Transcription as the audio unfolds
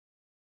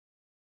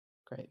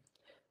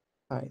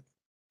All right.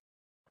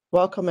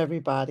 Welcome,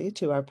 everybody,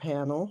 to our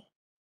panel,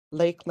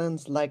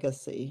 Lakeland's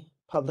Legacy,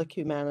 Public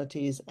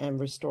Humanities and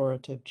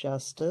Restorative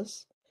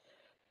Justice,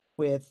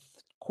 with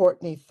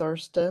Courtney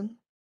Thurston,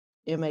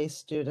 MA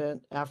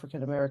student,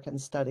 African American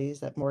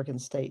Studies at Morgan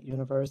State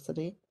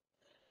University,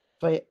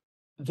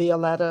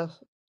 Violetta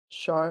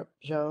Sharp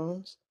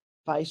Jones,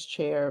 Vice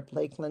Chair of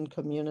Lakeland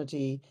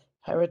Community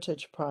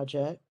Heritage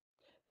Project,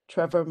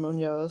 Trevor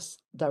Munoz,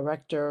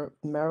 Director,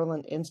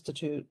 Maryland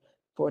Institute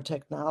for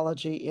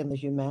Technology in the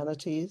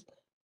Humanities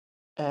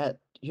at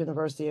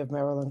University of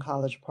Maryland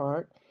College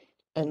Park,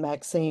 and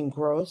Maxine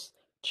Gross,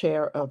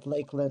 Chair of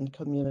Lakeland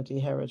Community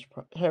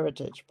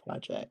Heritage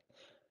Project.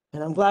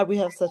 And I'm glad we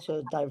have such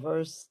a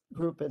diverse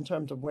group in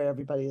terms of where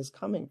everybody is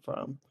coming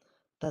from.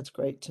 That's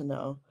great to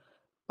know.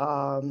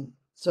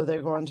 So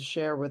they're going to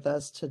share with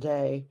us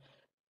today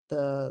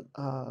the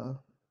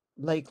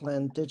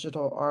Lakeland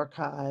Digital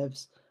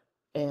Archives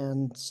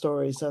and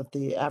stories of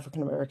the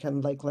African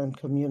American Lakeland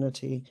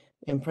community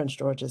in Prince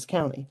George's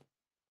County.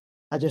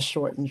 I just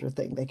shortened your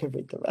thing. They could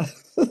read the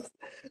rest.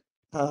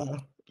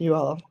 You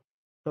all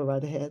go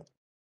right ahead.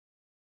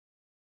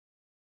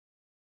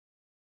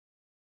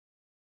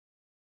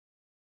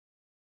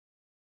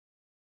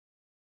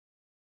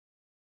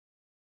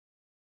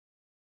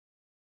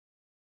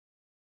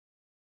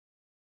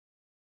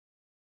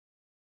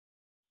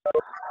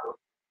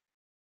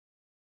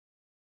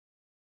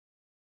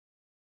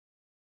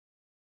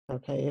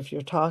 Okay, if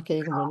you're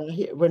talking,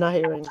 we're not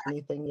hearing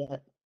anything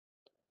yet.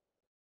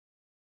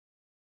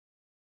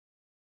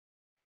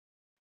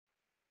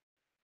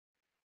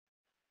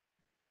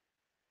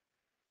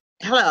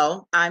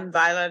 Hello, I'm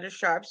Violetta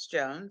Sharps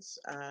Jones,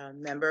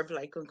 member of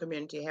Lakeland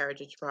Community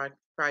Heritage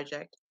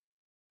Project,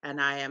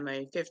 and I am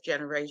a fifth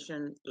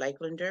generation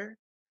Lakelander.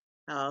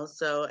 I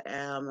also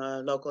am a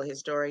local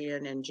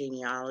historian and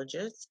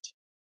genealogist,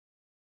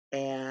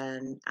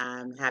 and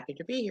I'm happy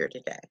to be here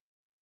today.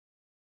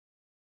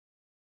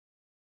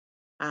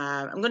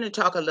 I'm going to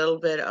talk a little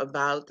bit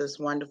about this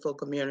wonderful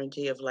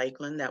community of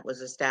Lakeland that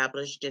was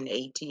established in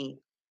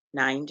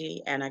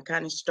 1890, and I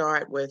kind of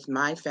start with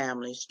my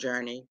family's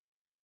journey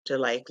to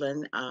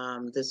Lakeland.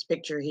 This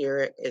picture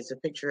here is a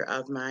picture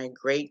of my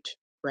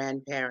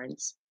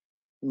great-grandparents,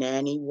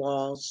 Nanny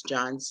Walls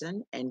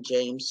Johnson and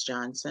James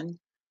Johnson,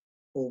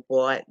 who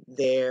brought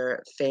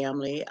their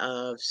family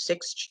of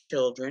 6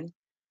 children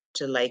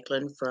to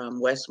Lakeland from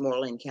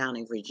Westmoreland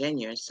County,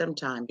 Virginia,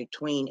 sometime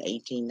between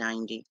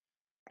 1890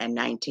 and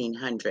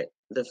 1900.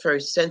 The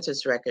first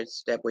census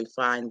records that we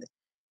find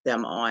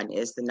them on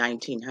is the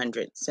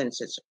 1900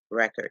 census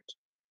record.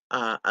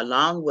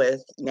 Along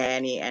with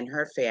Nanny and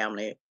her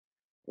family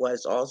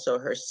was also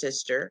her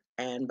sister,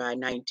 and by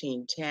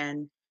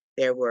 1910,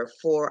 there were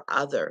 4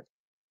 other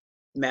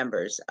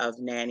members of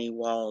Nanny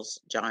Walls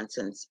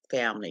Johnson's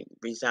family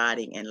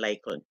residing in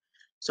Lakeland.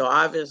 So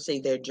obviously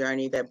their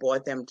journey that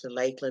brought them to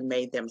Lakeland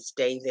made them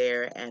stay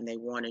there, and they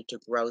wanted to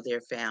grow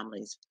their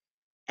families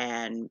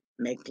and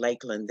make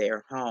Lakeland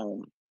their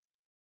home.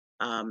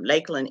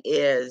 Lakeland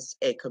is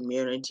a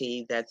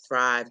community that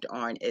thrived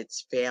on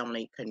its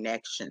family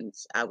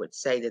connections. I would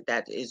say that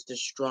that is the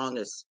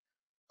strongest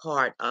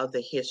part of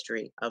the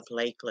history of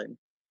Lakeland,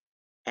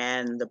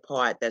 and the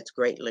part that's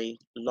greatly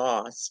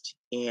lost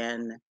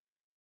in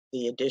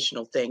the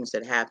additional things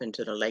that happened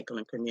to the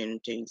Lakeland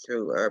community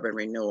through urban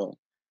renewal.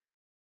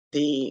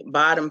 The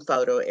bottom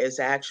photo is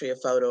actually a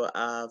photo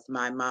of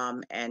my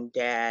mom and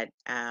dad.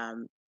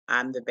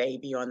 I'm the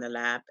baby on the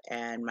lap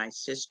and my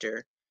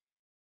sister,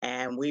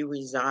 and we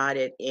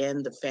resided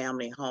in the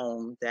family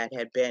home that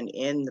had been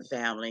in the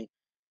family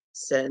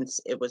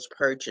since it was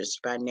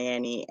purchased by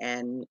Nanny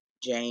and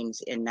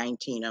James in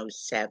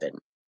 1907.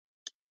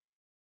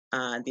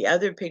 The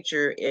other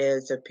picture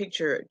is a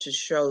picture to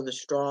show the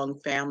strong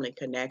family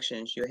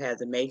connections. You have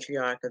the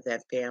matriarch of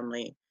that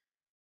family,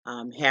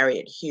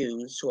 Harriet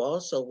Hughes, who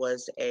also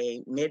was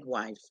a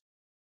midwife.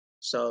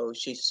 So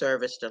she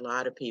serviced a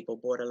lot of people,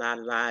 brought a lot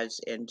of lives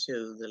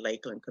into the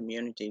Lakeland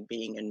community,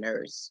 being a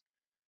nurse.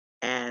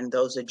 And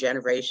those are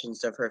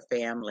generations of her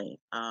family.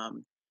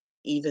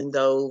 Even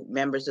though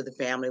members of the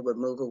family would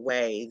move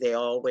away, they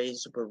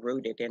always were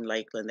rooted in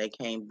Lakeland. They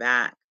came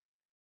back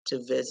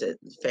to visit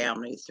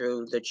family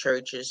through the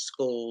churches,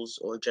 schools,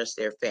 or just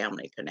their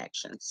family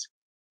connections.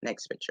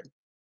 Next picture.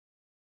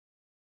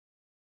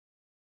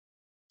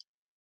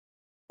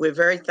 We're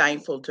very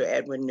thankful to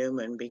Edwin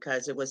Newman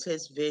because it was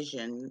his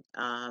vision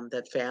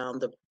that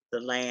found the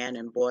land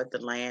and bought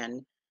the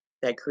land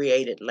that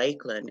created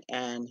Lakeland,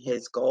 and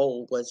his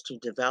goal was to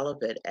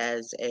develop it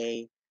as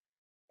a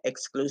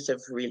exclusive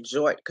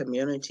resort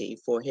community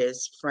for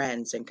his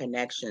friends and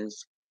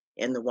connections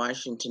in the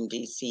Washington,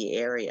 D.C.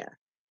 area.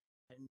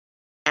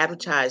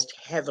 Advertised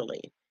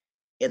heavily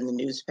in the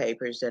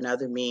newspapers and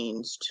other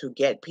means to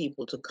get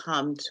people to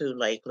come to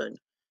Lakeland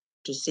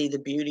to see the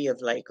beauty of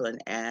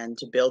Lakeland and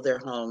to build their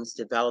homes,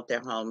 develop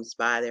their homes,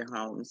 buy their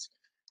homes.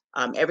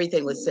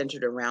 Everything was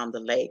centered around the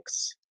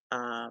lakes.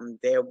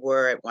 There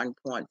were at one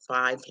point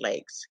 5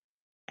 lakes,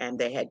 and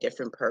they had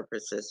different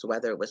purposes,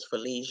 whether it was for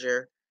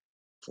leisure,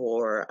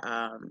 for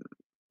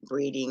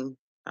breeding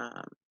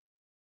um,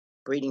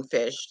 breeding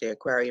fish, the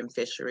aquarium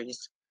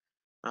fisheries,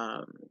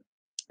 um,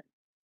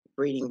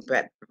 breeding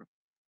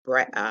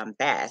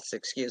bass,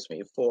 excuse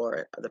me,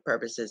 for the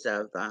purposes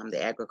of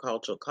the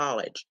agricultural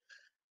college.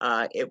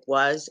 It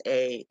was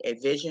a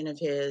vision of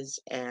his,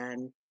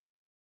 and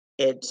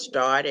it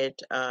started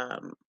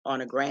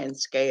on a grand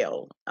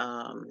scale.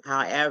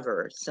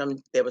 However,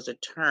 there was a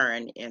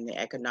turn in the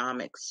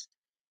economics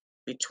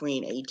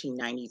between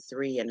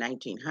 1893 and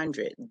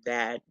 1900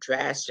 that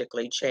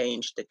drastically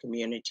changed the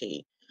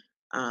community.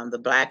 The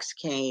blacks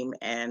came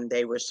and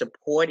they were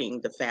supporting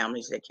the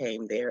families that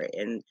came there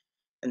in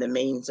the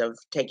means of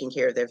taking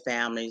care of their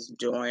families,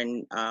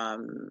 doing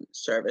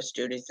service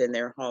duties in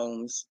their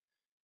homes,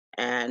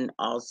 and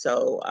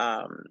also,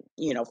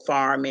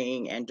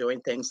 farming and doing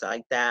things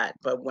like that.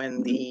 But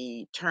when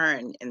the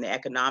turn in the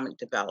economic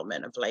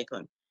development of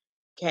Lakeland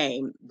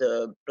came,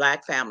 the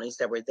black families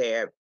that were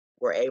there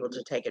were able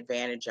to take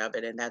advantage of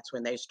it, and that's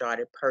when they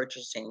started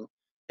purchasing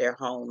their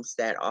homes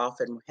that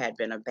often had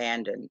been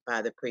abandoned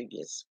by the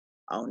previous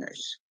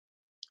owners.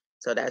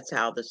 So that's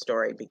how the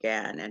story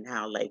began and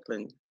how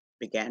Lakeland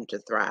began to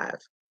thrive.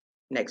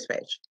 Next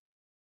page.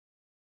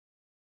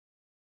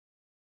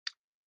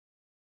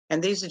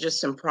 And these are just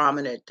some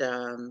prominent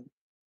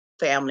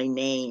family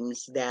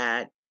names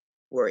that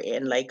were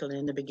in Lakeland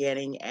in the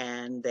beginning,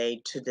 and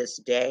they to this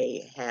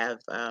day have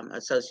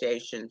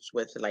associations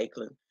with the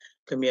Lakeland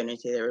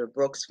community. There were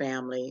Brooks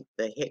family,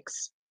 the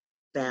Hicks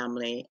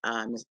family,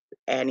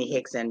 Annie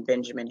Hicks and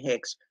Benjamin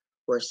Hicks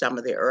were some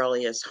of the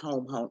earliest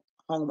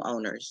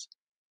homeowners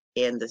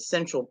in the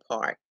central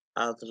part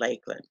of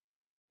Lakeland,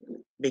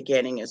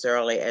 beginning as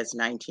early as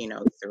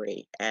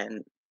 1903,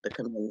 and the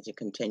community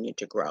continued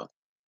to grow.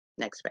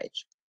 Next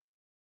page.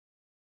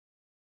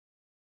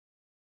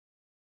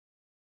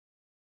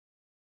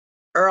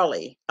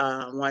 Early,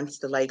 once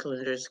the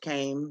Lakelanders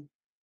came,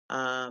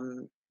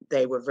 um,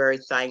 they were very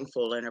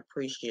thankful and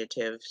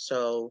appreciative,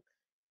 so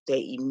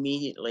they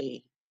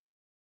immediately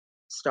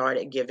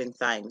started giving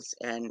thanks,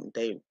 and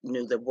they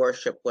knew that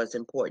worship was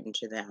important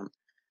to them.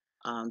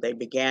 They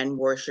began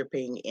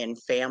worshiping in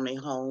family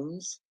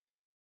homes,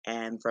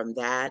 and from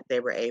that, they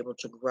were able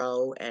to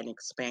grow and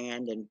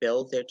expand and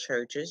build their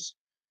churches.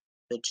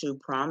 The two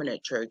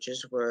prominent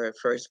churches were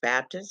First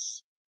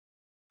Baptist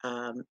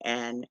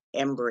and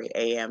Embry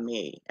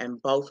AME,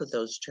 and both of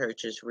those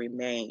churches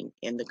remain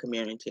in the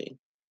community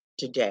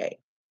today.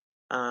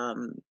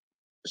 Um,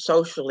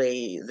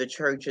 Socially, the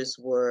churches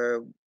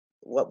were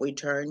what we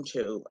turned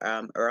to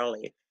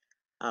early.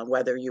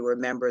 Whether you were a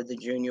member of the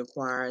junior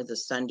choir, the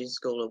Sunday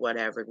school, or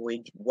whatever,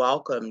 we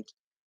welcomed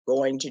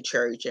going to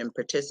church and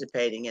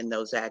participating in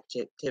those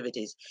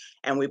activities.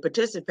 And we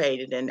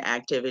participated in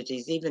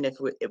activities even if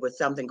it was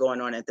something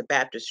going on at the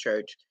Baptist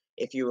church.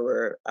 If you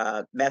were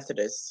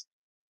Methodist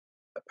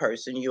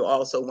person, you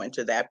also went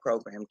to that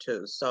program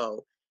too.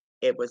 So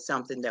it was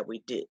something that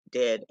we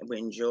did and we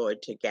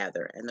enjoyed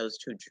together. And those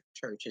two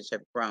churches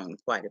have grown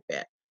quite a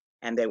bit,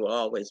 and they will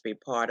always be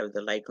part of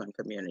the Lakeland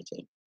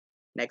community.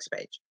 Next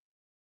page.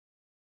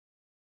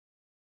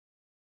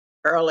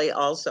 Early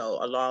also,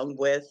 along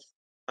with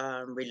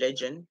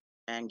religion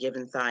and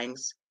giving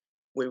thanks,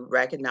 we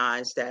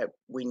recognized that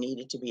we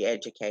needed to be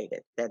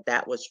educated, that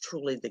that was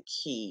truly the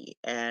key.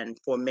 And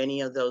for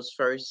many of those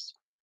first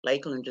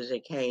Lakelanders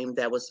that came,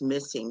 that was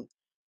missing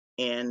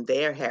in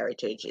their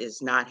heritage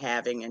is not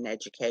having an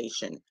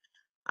education.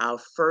 Our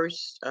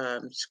first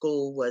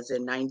school was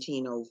in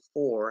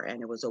 1904,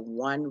 and it was a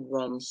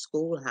one-room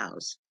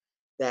schoolhouse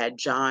that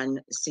John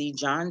C.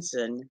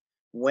 Johnson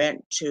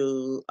went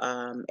to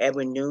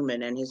Edwin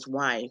Newman and his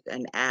wife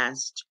and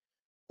asked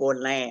for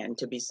land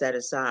to be set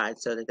aside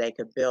so that they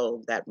could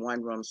build that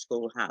one-room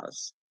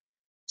schoolhouse.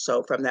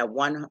 So from that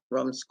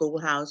one-room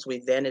schoolhouse, we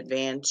then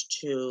advanced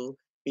to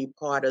be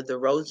part of the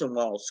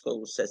Rosenwald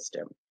school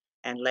system.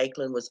 And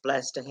Lakeland was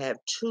blessed to have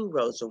two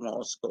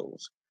Rosenwald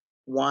schools,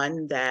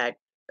 one that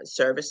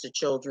serviced the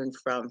children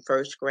from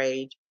first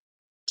grade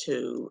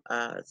to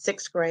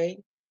sixth grade,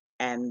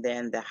 and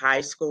then the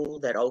high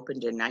school that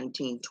opened in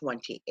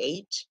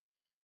 1928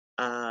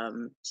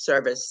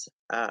 serviced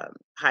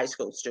high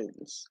school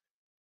students.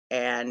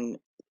 And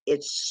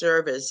it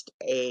serviced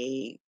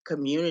a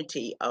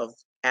community of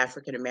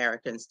African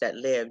Americans that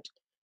lived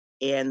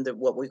in the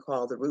what we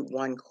call the Route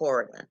 1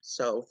 corridor.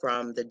 So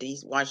from the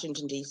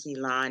Washington D.C.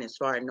 line as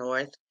far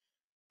north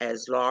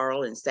as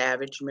Laurel and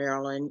Savage,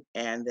 Maryland,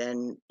 and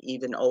then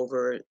even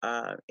over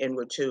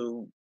inward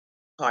to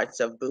parts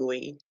of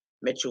Bowie,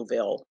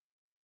 Mitchellville.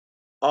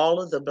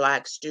 All of the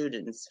black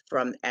students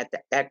from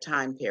that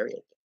time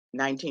period,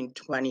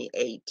 1928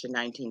 to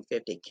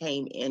 1950,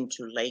 came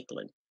into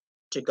Lakeland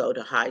to go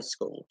to high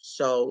school.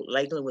 So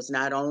Lakeland was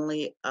not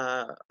only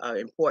an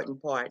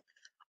important part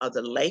of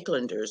the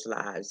Lakelanders'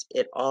 lives,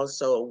 it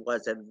also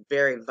was a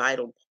very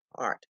vital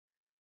part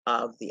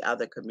of the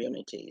other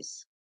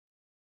communities.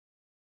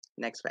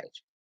 Next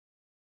page.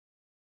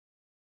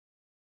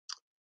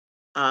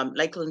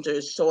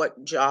 Lakelanders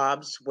sought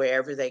jobs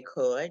wherever they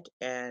could,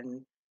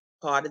 and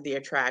part of the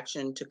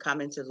attraction to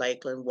come into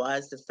Lakeland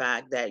was the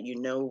fact that,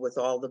 with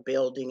all the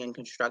building and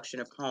construction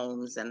of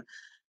homes and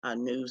a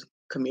new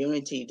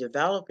community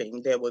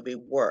developing, there would be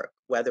work,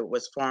 whether it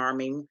was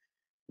farming,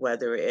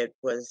 whether it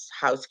was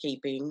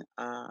housekeeping.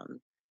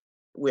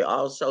 We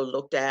also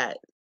looked at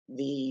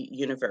the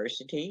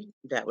university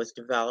that was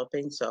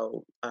developing.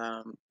 So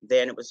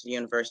then it was the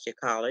University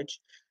College,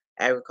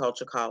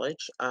 Agriculture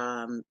College.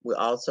 We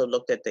also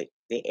looked at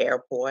the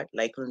airport.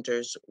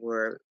 Lakelanders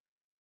were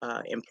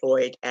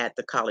employed at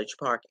the College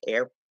Park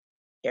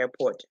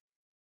Airport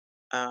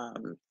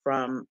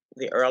from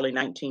the early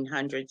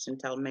 1900s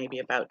until maybe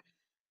about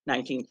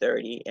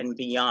 1930 and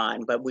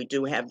beyond. But we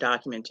do have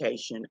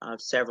documentation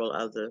of several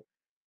of the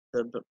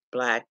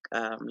Black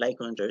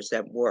Lakelanders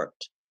that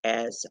worked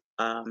as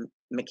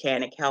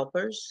mechanic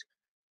helpers,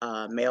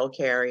 mail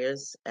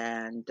carriers,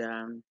 and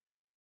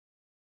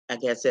I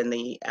guess in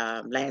the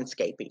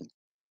landscaping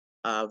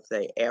of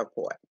the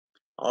airport.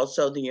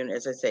 Also,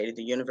 as I say,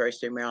 the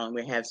University of Maryland,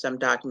 we have some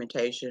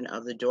documentation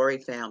of the Dory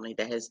family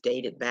that has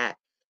dated back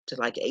to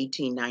like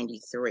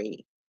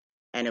 1893.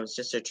 And it was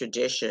just a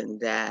tradition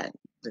that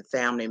the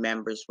family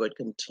members would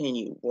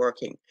continue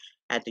working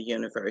at the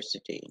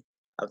University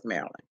of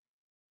Maryland.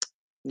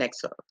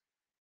 Next slide.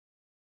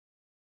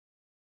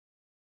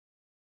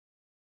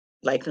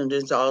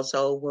 Lakelanders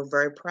also were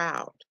very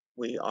proud.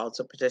 We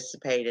also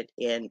participated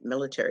in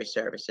military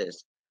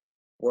services,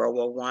 World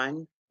War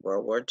One,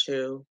 World War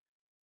Two,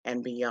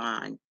 and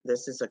beyond.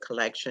 This is a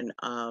collection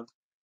of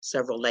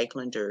several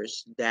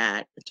Lakelanders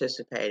that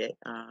participated.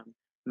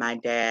 My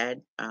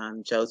dad,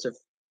 Joseph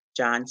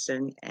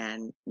Johnson,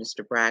 and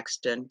Mr.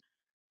 Braxton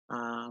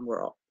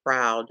were all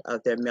proud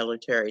of their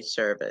military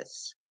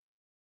service.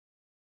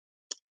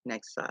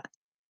 Next slide.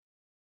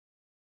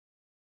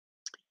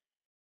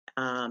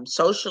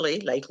 Socially,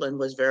 Lakeland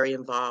was very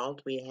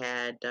involved. We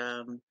had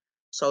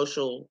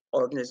social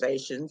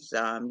organizations.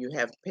 You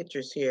have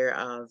pictures here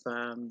of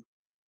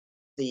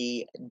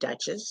the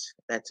Duchess.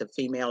 That's a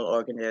female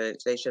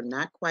organization. I'm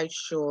not quite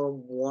sure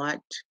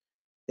what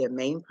their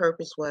main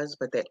purpose was,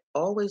 but they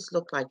always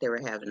looked like they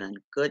were having a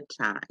good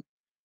time.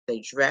 They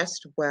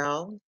dressed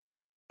well,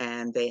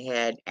 and they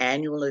had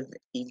annual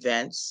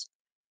events.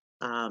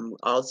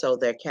 Also,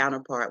 their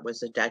counterpart was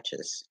the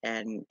Duchess,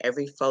 and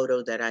every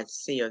photo that I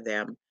see of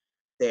them,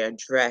 they're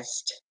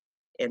dressed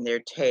in their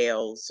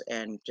tails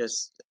and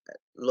just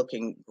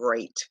looking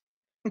great.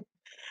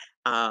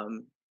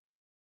 Um,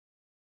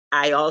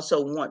 I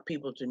also want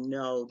people to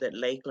know that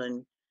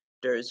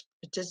Lakelanders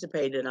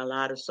participate in a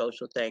lot of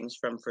social things,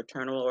 from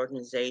fraternal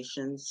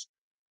organizations.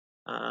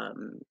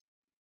 Um,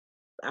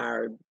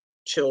 our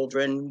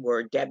children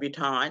were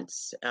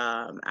debutantes.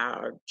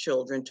 Our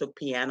children took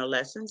piano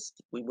lessons.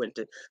 We went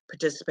to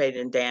participate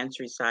in dance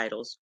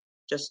recitals,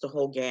 just the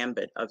whole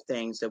gambit of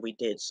things that we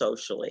did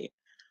socially.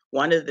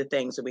 One of the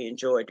things that we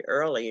enjoyed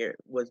earlier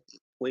was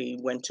we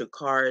went to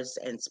Cars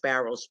and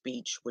Sparrows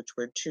Beach, which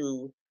were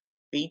two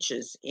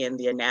beaches in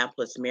the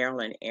Annapolis,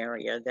 Maryland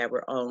area that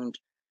were owned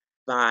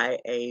by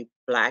a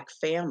Black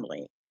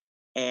family.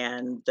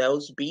 And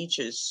those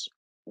beaches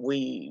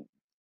we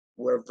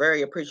were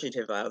very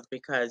appreciative of,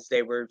 because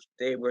they were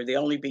the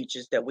only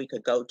beaches that we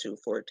could go to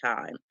for a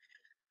time.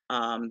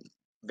 Um,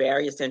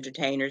 Various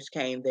entertainers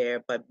came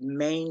there, but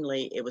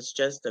mainly it was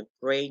just a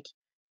great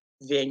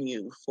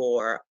venue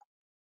for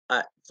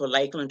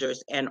Lakelanders,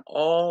 and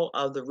all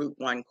of the Route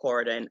One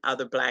corridor and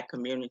other Black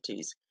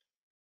communities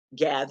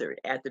gathered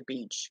at the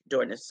beach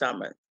during the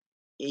summer,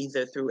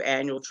 either through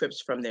annual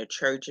trips from their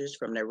churches,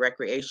 from their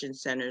recreation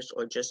centers,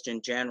 or just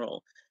in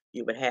general.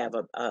 You would have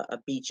a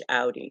beach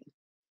outing.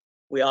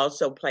 We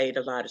also played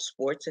a lot of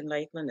sports in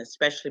Lakeland,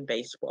 especially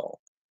baseball.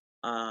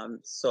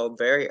 So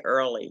very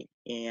early,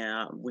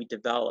 we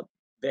developed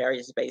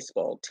various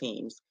baseball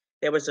teams.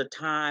 There was a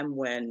time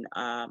when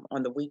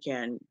on the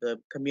weekend, the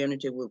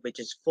community would be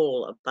just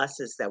full of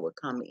buses that would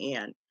come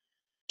in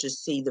to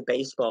see the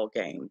baseball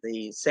game,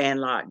 the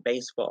Sandlot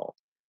baseball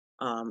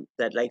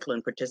that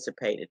Lakeland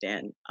participated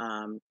in.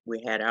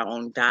 We had our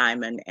own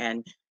diamond,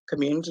 and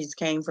communities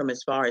came from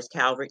as far as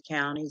Calvert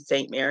County,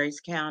 St. Mary's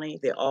County.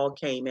 They all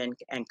came in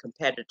and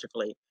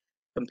competitively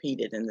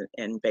competed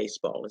in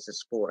baseball as a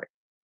sport.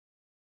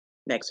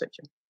 Next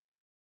picture.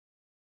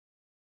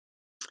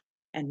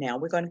 And now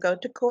we're going to go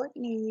to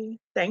Courtney.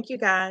 Thank you,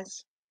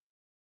 guys.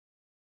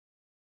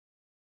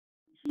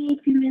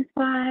 Thank you, Ms.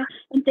 Fly,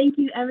 and thank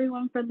you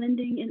everyone for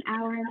lending an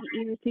hour and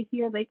an ear to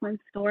hear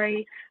Lakeland's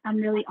story. I'm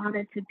really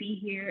honored to be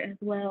here as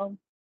well.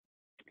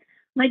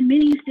 Like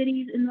many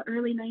cities in the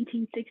early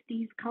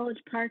 1960s, College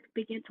Park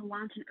began to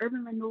launch an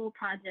urban renewal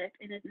project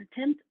in an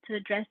attempt to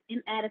address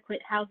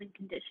inadequate housing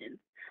conditions,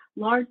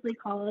 largely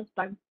caused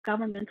by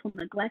governmental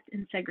neglect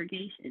and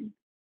segregation.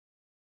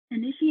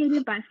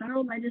 Initiated by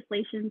federal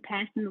legislation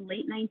passed in the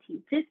late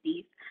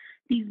 1950s,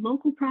 these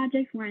local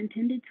projects were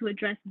intended to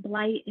address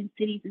blight in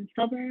cities and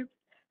suburbs.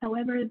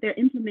 However, their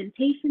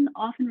implementation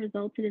often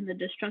resulted in the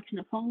destruction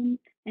of homes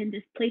and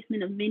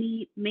displacement of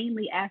many,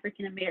 mainly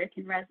African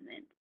American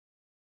residents.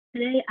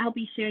 Today, I'll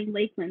be sharing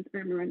Lakeland's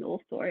urban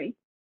renewal story.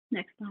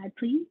 Next slide,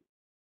 please.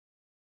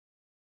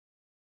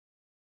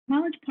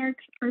 College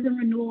Park's Urban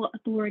Renewal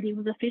Authority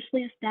was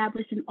officially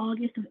established in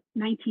August of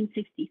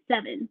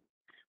 1967.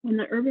 When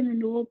the Urban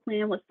Renewal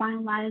Plan was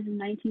finalized in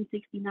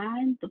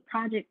 1969, the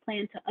project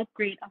planned to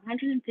upgrade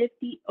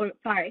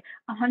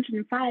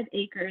 105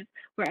 acres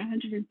where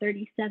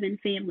 137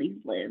 families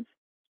live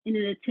in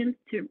an attempt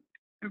to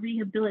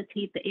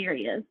rehabilitate the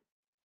area.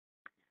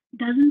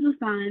 Dozens of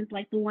signs,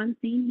 like the one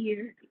seen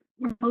here,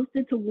 were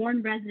posted to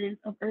warn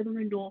residents of urban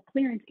renewal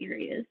clearance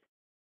areas.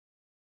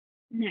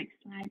 Next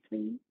slide,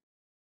 please.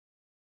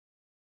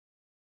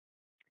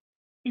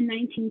 In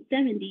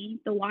 1970,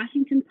 the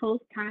Washington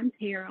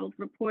Post-Times-Herald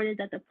reported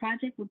that the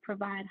project would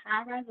provide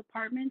high-rise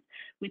apartments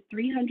with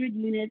 300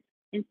 units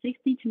and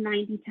 60 to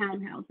 90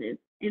 townhouses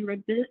and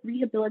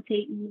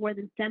rehabilitate more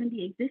than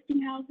 70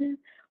 existing houses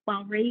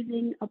while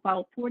raising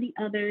about 40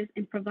 others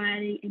and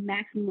providing a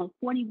maximum of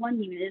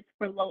 41 units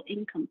for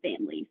low-income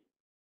families.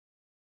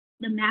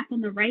 The map on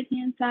the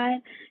right-hand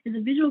side is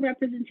a visual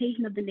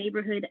representation of the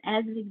neighborhood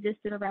as it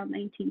existed around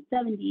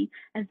 1970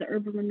 as the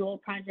urban renewal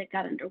project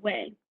got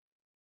underway.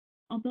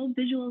 Although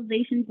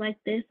visualizations like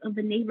this of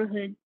the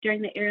neighborhood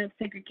during the era of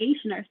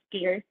segregation are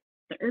scarce,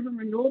 the Urban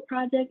Renewal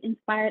Project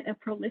inspired a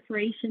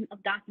proliferation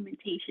of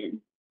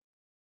documentation.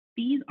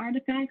 These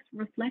artifacts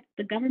reflect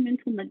the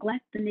governmental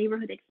neglect the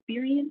neighborhood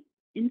experienced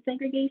in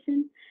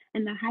segregation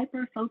and the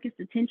hyper-focused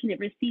attention it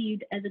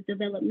received as a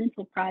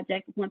developmental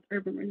project once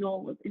urban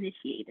renewal was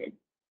initiated.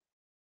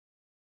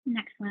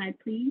 Next slide,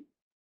 please.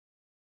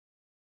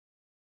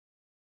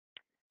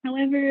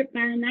 However,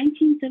 by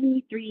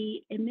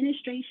 1973,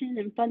 administration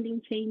and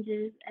funding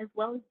changes, as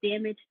well as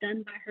damage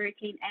done by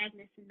Hurricane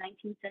Agnes in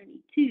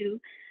 1972,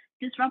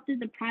 disrupted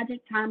the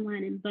project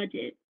timeline and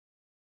budget.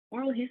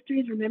 Oral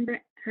histories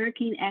remember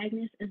Hurricane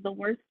Agnes as the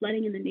worst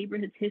flooding in the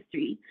neighborhood's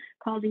history,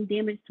 causing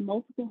damage to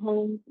multiple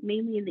homes,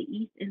 mainly in the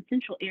east and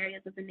central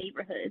areas of the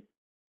neighborhood.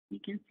 You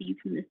can see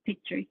from this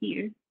picture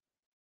here.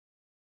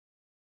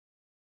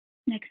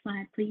 Next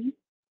slide, please.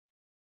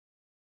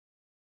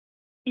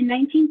 In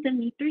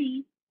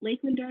 1973,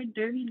 Lakelander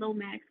Derby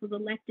Lomax was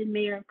elected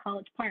mayor of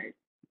College Park.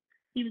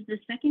 He was the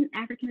second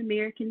African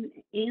American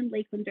and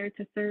Lakelander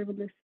to serve on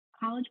the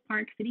College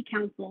Park City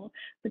Council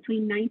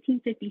between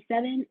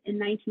 1957 and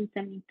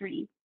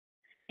 1973.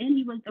 And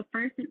he was the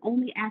first and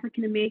only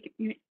African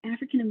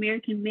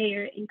American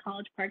mayor in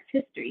College Park's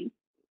history.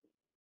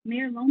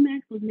 Mayor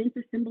Lomax was meant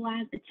to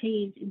symbolize a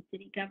change in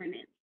city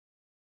governance.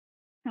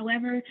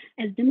 However,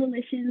 as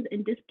demolitions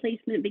and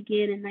displacement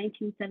began in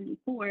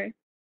 1974,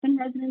 some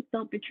residents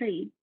felt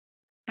betrayed.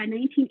 By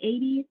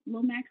 1980,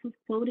 Lomax was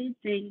quoted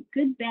saying,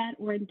 "Good, bad,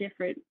 or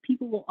indifferent,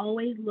 people will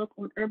always look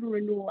on urban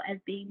renewal as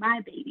being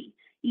my baby,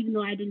 even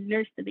though I didn't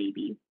nurse the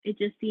baby. It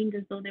just seemed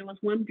as though there was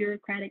one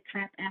bureaucratic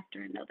trap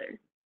after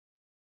another."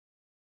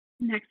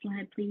 Next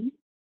slide, please.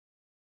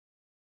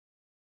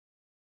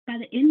 By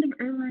the end of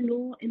urban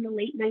renewal in the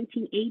late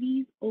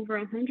 1980s, over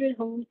 100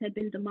 homes had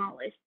been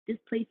demolished,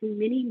 displacing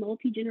many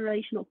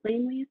multi-generational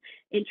families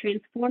and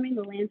transforming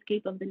the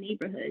landscape of the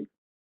neighborhood.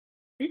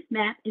 This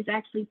map is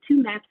actually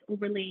two maps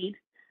overlaid.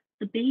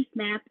 The base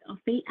map, a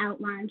faint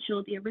outline,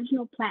 showed the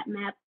original plat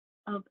map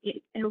of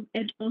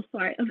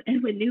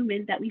Edwin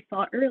Newman that we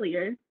saw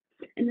earlier.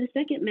 And the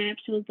second map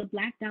shows the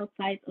blacked out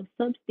sites of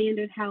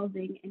substandard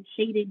housing and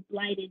shaded,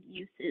 blighted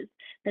uses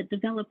that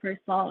developers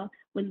saw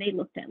when they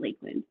looked at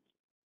Lakeland.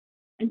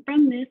 And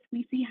from this,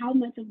 we see how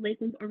much of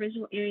Lakeland's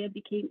original area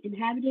became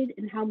inhabited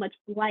and how much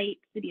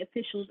blight city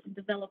officials and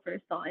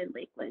developers saw in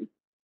Lakeland.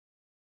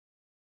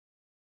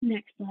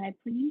 Next slide,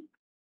 please.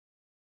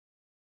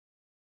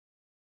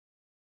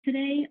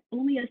 Today,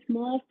 only a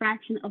small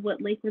fraction of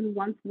what Lakeland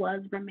once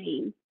was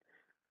remains.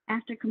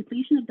 After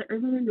completion of the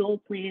urban renewal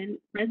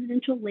plan,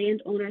 residential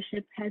land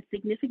ownership has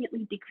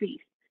significantly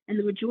decreased, and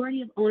the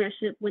majority of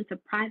ownership went to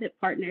private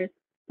partners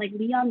like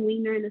Leon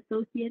Wiener and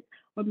Associates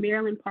or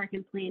Maryland Park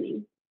and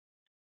Planning.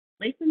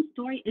 Lakeland's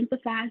story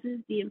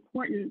emphasizes the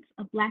importance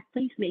of Black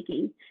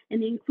placemaking,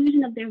 and the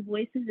inclusion of their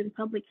voices in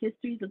public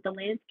histories of the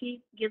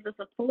landscape gives us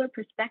a fuller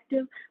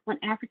perspective on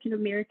African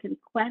American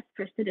quest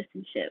for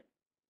citizenship.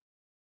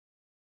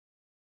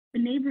 The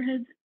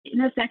neighborhood's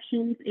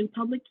intersections in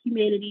public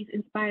humanities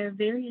inspire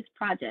various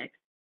projects,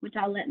 which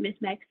I'll let Ms.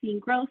 Maxine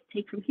Gross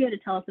take from here to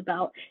tell us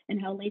about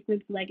and how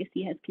Lakeland's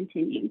legacy has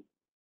continued.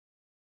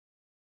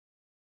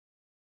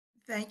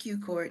 Thank you,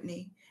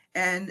 Courtney,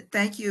 and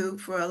thank you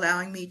for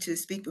allowing me to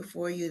speak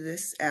before you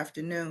this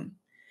afternoon.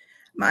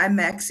 I'm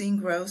Maxine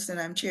Gross, and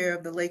I'm chair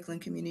of the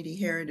Lakeland Community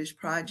Heritage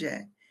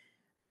Project.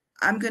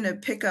 I'm going to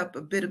pick up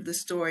a bit of the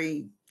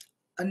story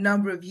a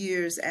number of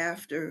years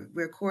after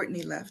where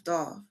Courtney left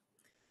off.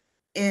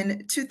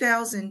 In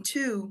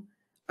 2002,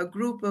 a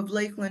group of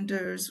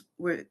Lakelanders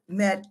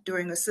met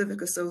during a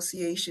civic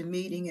association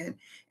meeting, and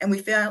we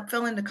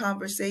fell into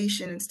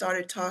conversation and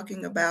started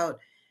talking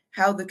about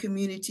how the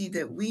community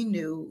that we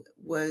knew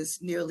was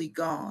nearly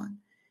gone,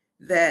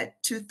 that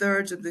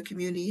 2/3 of the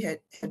community had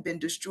been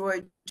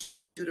destroyed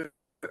due to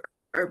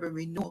urban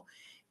renewal,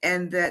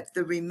 and that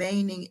the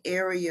remaining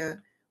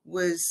area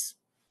was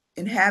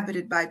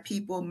inhabited by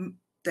people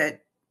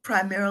that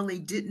primarily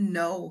didn't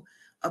know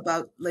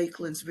about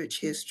Lakeland's rich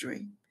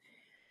history.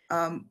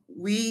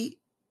 We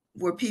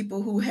were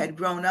people who had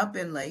grown up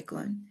in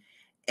Lakeland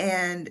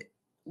and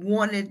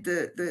wanted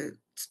the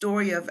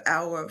story of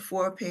our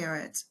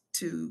foreparents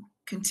to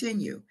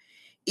continue,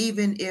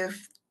 even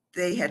if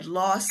they had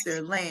lost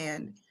their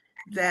land,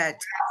 that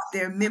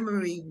their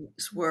memories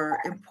were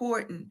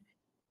important,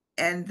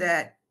 and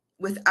that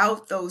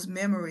without those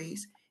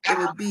memories, it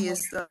would be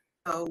as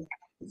though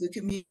the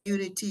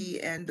community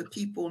and the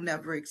people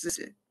never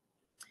existed.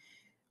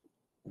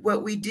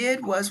 What we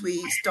did was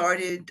we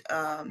started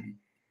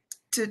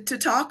to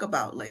talk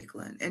about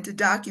Lakeland and to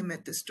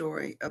document the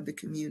story of the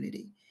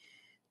community.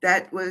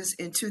 That was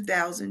in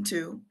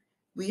 2002.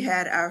 We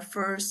had our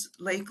first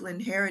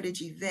Lakeland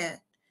Heritage event.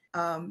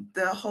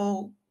 The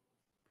whole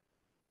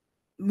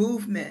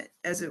movement,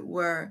 as it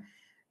were,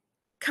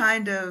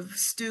 kind of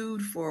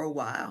stewed for a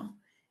while.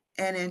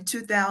 And in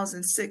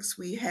 2006,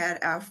 we had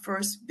our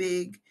first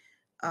big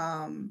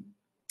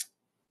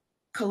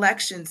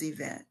collections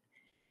event.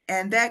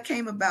 And that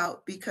came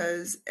about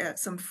because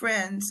some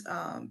friends,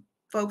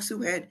 folks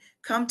who had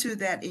come to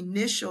that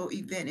initial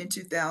event in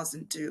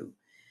 2002,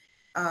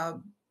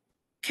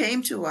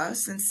 came to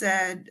us and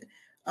said,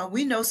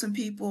 we know some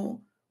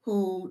people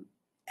who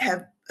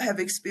have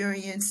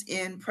experience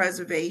in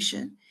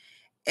preservation,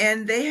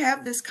 and they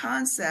have this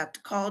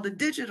concept called a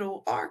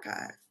digital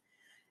archive.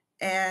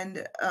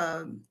 And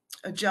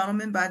a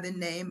gentleman by the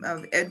name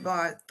of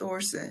Edvard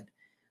Thorset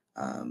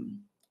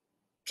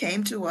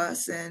came to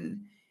us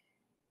and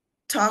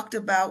talked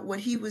about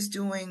what he was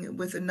doing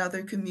with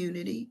another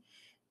community,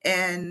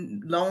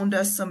 and loaned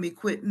us some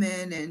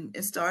equipment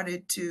and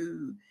started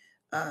to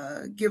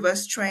give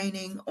us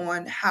training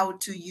on how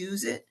to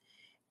use it.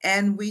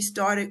 And we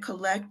started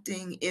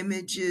collecting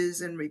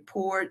images and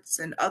reports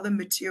and other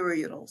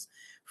materials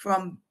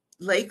from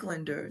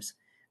Lakelanders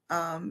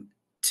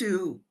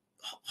to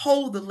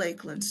hold the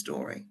Lakeland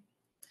story.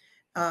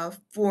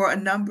 For a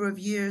number of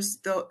years,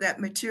 though, that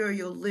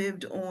material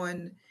lived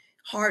on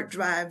hard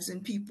drives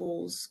in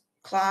people's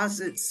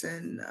closets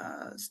and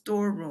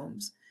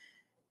storerooms.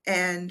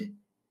 And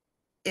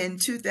in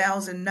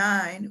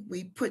 2009,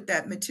 we put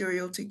that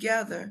material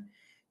together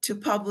to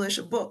publish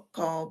a book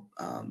called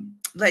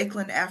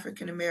Lakeland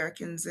African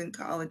Americans in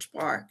College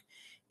Park.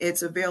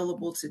 It's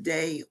available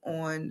today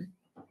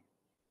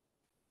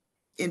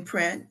in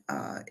print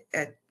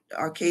at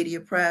Arcadia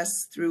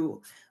Press,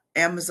 through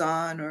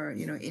Amazon, or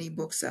any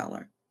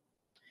bookseller.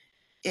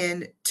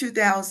 In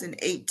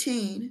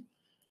 2018,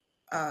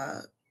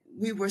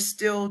 we were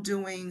still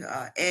doing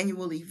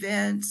annual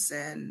events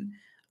and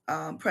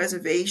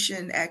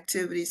preservation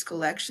activities,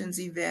 collections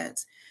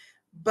events,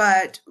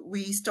 but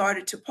we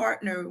started to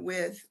partner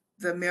with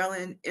the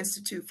Maryland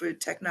Institute for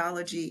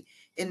Technology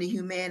in the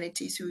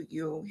Humanities, who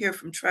you'll hear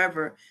from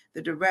Trevor,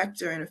 the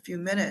director, in a few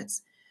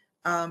minutes,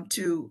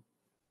 to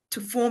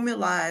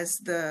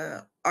formalize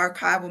the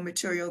archival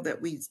material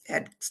that we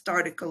had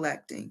started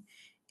collecting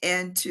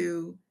and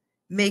to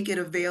make it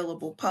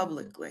available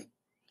publicly.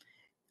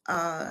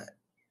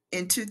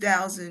 In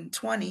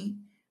 2020,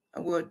 I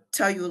will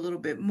tell you a little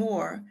bit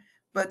more,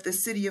 but the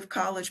city of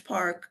College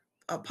Park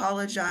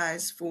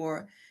apologized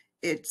for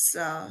its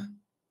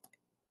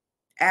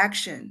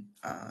action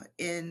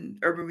in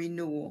urban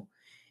renewal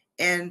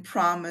and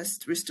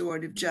promised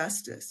restorative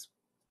justice.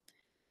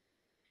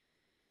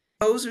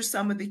 Those are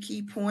some of the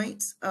key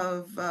points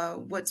of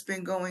what's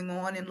been going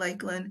on in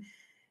Lakeland.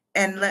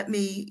 And let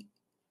me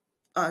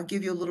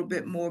give you a little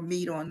bit more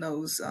meat on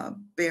those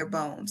bare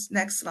bones.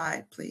 Next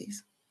slide,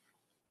 please.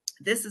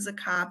 This is a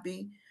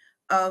copy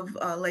of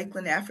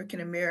Lakeland African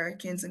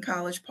Americans in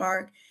College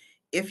Park.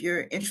 If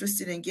you're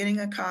interested in getting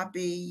a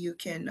copy, you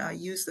can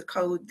use the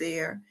code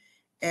there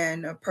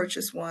and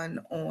purchase one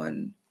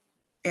on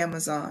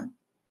Amazon.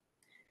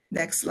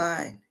 Next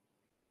slide.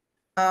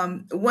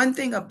 One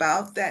thing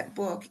about that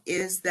book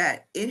is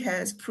that it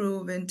has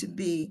proven to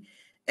be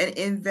an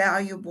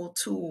invaluable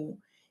tool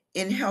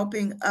in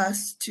helping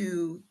us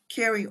to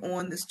carry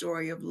on the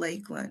story of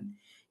Lakeland.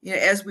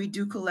 As we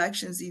do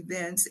collections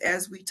events,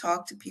 as we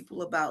talk to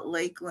people about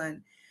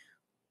Lakeland,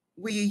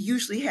 we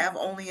usually have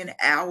only an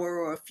hour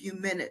or a few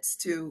minutes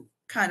to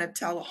kind of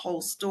tell a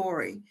whole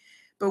story,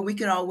 but we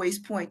can always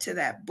point to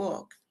that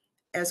book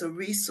as a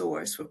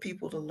resource for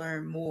people to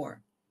learn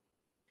more.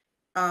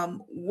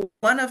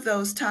 One of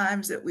those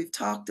times that we've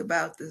talked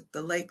about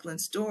the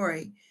Lakeland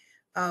story,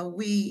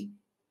 we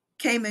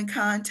came in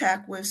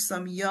contact with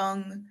some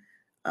young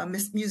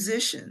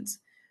musicians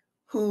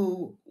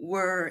who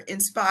were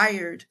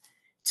inspired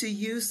to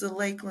use the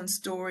Lakeland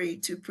story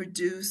to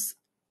produce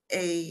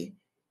a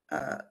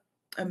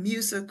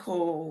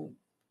musical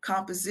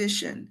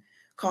composition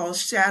called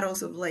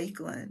Shadows of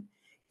Lakeland.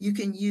 You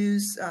can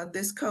use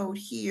this code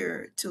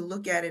here to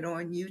look at it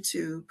on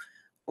YouTube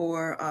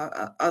or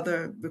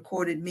other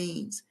recorded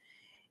means.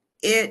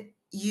 It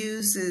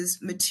uses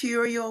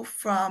material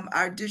from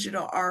our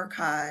digital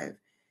archive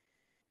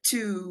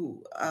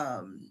to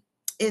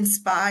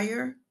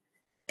inspire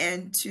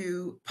and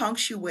to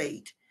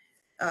punctuate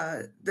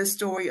the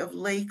story of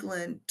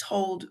Lakeland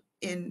told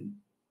in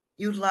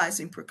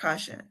utilizing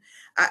percussion.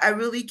 I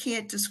really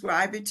can't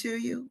describe it to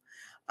you,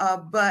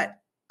 but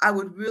I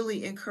would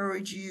really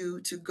encourage you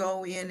to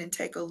go in and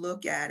take a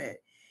look at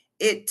it.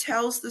 It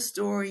tells the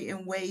story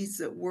in ways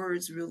that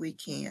words really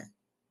can't.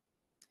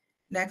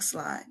 Next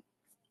slide.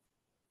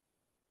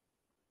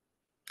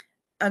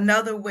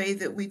 Another way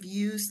that we've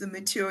used the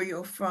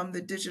material from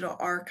the digital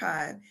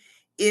archive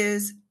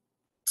is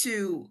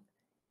to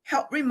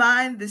help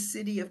remind the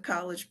city of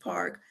College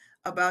Park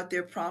about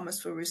their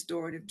promise for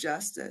restorative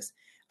justice.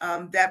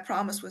 That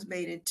promise was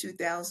made in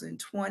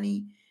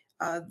 2020.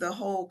 The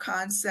whole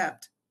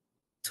concept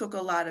took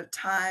a lot of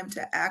time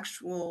to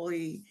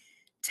actually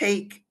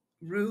take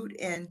root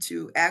and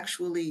to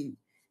actually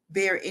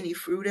bear any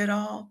fruit at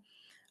all.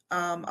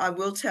 I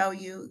will tell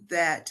you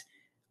that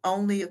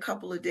only a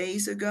couple of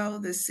days ago,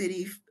 the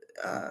city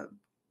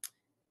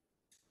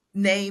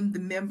named the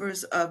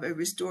members of a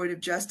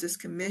restorative justice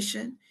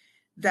commission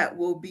that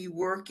will be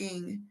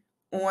working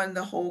on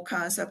the whole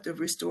concept of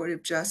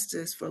restorative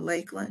justice for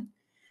Lakeland.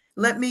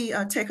 Let me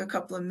take a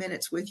couple of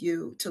minutes with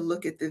you to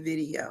look at the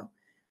video.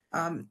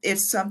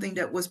 It's something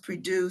that was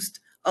produced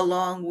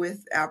along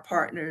with our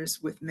partners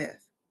with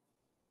Myth.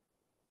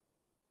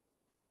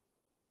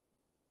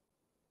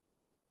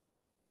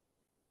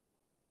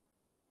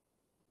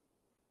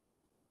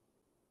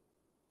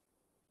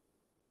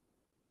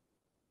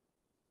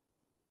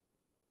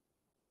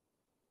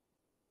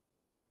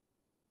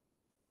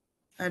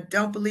 I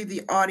don't believe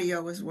the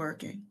audio is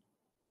working.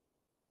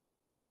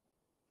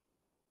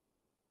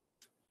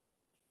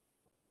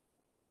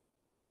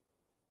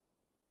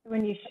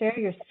 When you share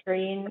your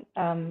screen,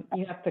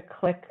 you have to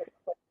click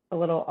a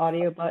little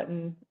audio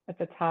button at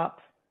the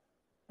top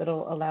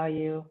that'll allow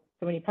you.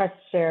 So when you press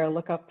share,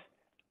 look up,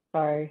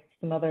 sorry,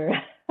 another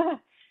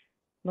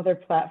another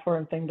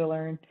platform thing to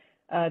learn.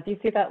 Do you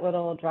see that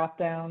little drop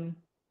down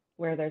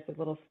where there's a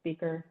little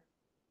speaker?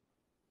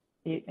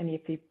 And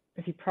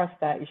if you press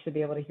that, you should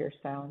be able to hear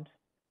sound.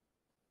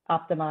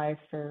 Optimize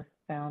for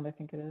sound, I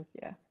think it is,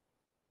 yeah.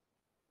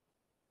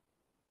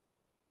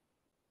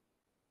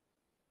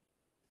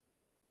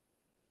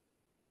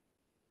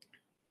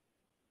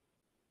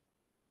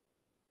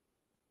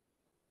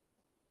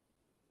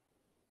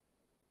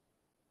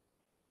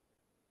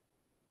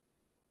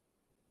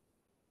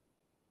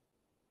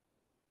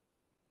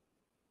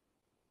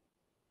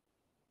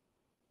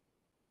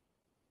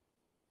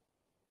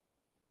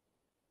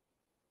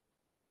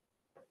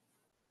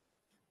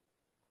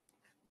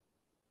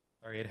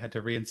 Sorry, it had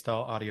to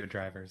reinstall audio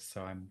drivers,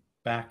 so I'm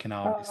back and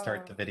I'll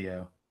restart the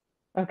video.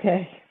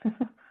 Okay.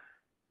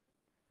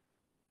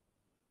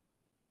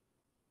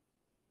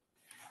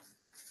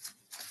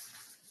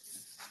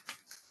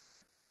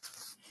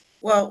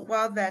 Well,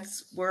 while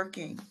that's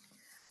working,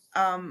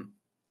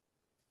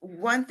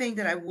 one thing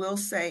that I will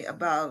say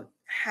about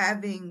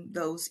having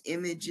those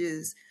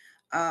images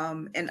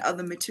and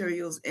other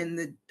materials in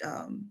the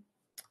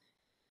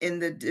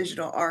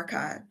digital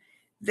archive,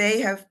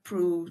 they have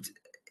proved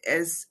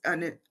as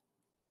an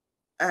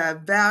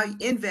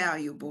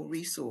invaluable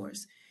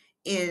resource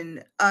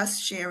in us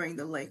sharing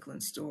the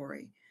Lakeland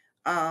story.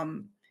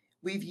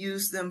 We've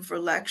used them for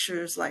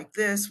lectures like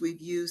this.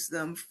 We've used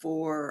them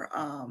for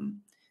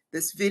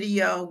this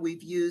video.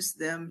 We've used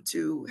them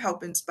to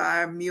help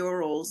inspire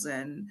murals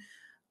and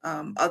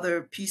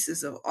other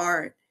pieces of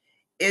art.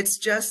 It's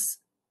just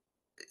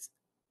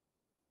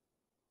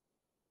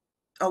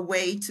a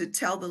way to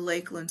tell the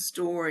Lakeland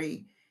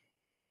story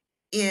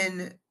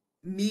in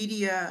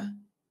media,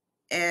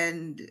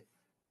 and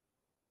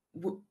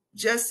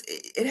just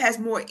it has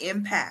more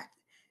impact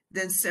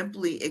than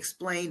simply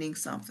explaining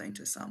something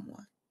to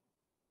someone.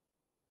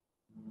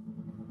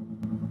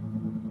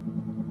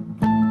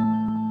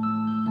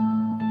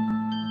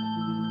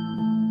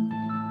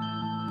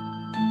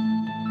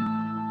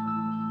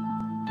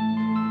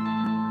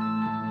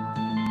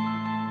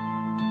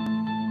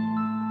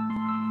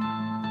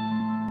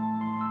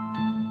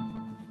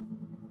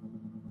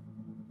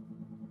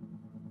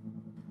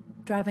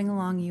 Driving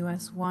along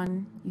US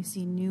 1, you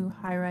see new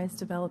high-rise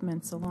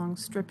developments along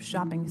strip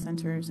shopping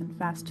centers and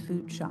fast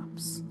food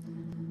shops.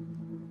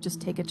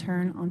 Just take a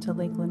turn onto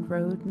Lakeland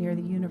Road near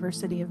the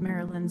University of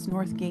Maryland's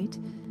North Gate,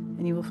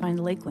 and you will find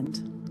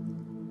Lakeland.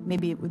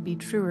 Maybe it would be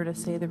truer to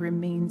say the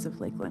remains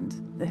of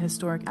Lakeland, the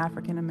historic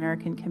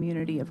African-American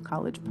community of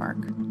College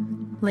Park.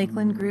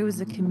 Lakeland grew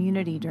as a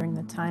community during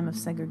the time of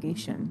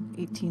segregation,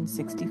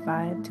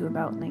 1865 to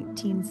about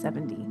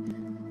 1970.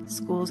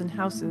 Schools and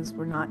houses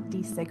were not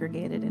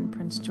desegregated in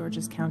Prince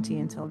George's County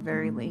until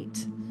very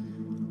late.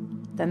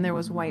 Then there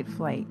was white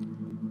flight,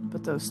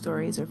 but those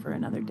stories are for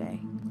another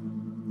day.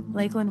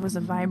 Lakeland was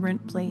a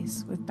vibrant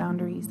place with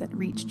boundaries that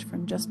reached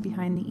from just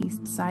behind the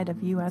east side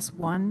of US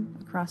 1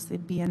 across the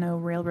B&O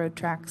railroad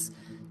tracks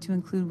to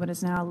include what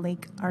is now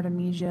Lake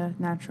Artemisia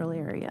Natural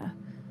Area.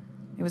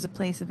 It was a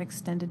place of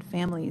extended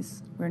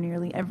families where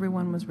nearly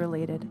everyone was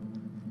related.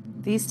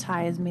 These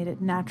ties made it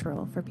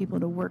natural for people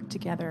to work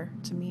together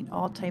to meet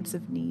all types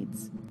of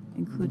needs,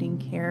 including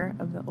care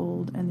of the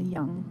old and the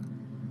young.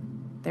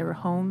 There were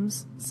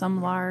homes,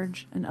 some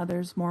large and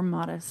others more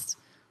modest,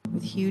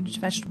 with huge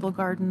vegetable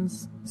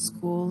gardens,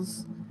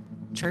 schools,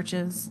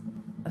 churches,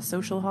 a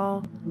social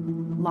hall,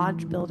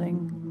 lodge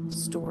building,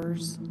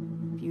 stores,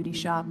 beauty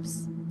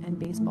shops, and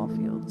baseball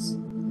fields.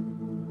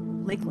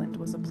 Lakeland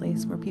was a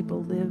place where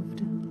people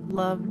lived,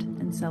 loved,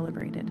 and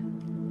celebrated.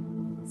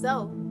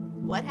 So,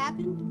 what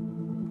happened?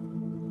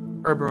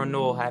 Urban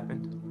renewal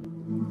happened.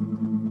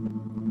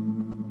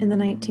 In the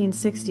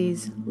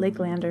 1960s,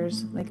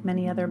 Lakelanders, like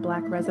many other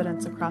Black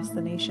residents across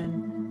the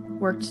nation,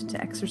 worked to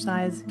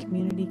exercise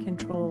community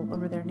control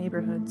over their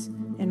neighborhoods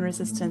in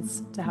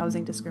resistance to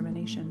housing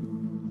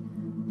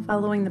discrimination.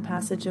 Following the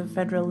passage of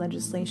federal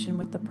legislation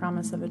with the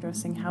promise of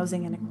addressing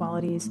housing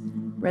inequalities,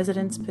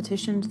 residents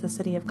petitioned the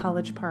city of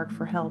College Park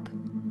for help.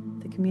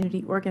 The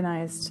community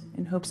organized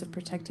in hopes of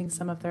protecting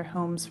some of their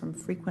homes from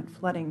frequent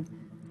flooding,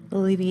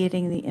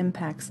 alleviating the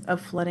impacts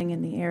of flooding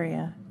in the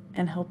area,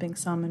 and helping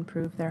some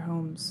improve their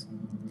homes.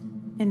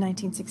 In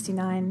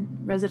 1969,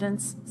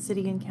 residents,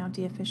 city and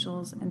county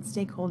officials, and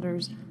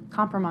stakeholders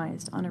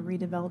compromised on a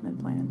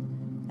redevelopment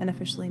plan and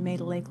officially made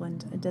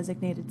Lakeland a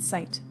designated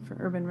site for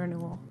urban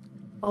renewal.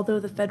 Although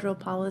the federal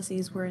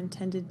policies were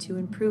intended to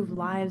improve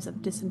lives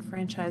of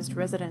disenfranchised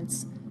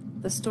residents,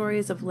 the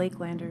stories of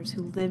Lakelanders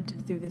who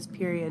lived through this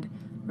period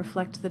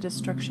reflect the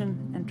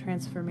destruction and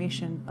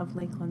transformation of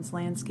Lakeland's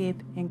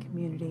landscape and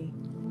community.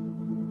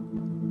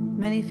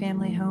 Many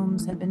family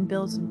homes had been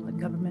built in what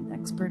government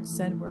experts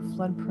said were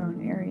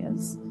flood-prone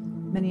areas.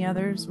 Many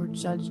others were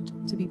judged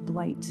to be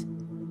blight.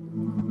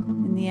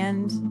 In the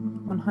end,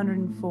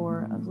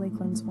 104 of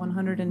Lakeland's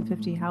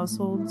 150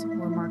 households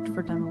were marked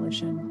for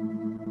demolition.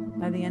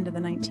 By the end of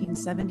the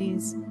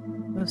 1970s,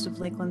 most of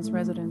Lakeland's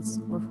residents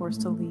were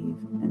forced to leave,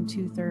 and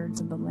 2/3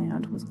 of the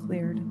land was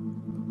cleared.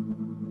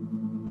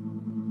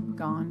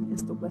 Gone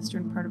is the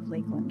western part of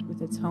Lakeland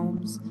with its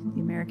homes,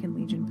 the American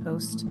Legion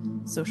Post,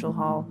 social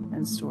hall,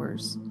 and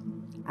stores.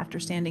 After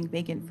standing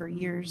vacant for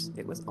years,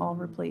 it was all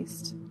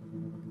replaced.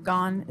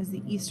 Gone is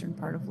the eastern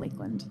part of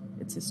Lakeland,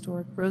 its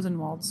historic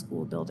Rosenwald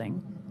School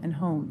building and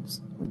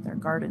homes with their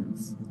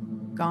gardens.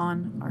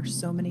 Gone are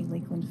so many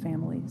Lakeland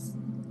families.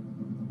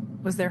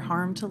 Was there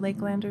harm to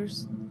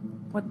Lakelanders?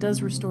 What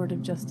does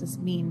restorative justice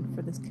mean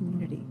for this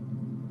community?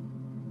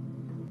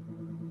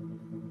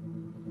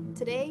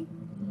 Today,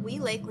 we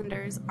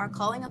Lakelanders are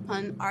calling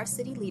upon our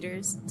city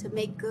leaders to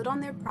make good on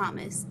their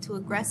promise to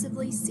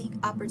aggressively seek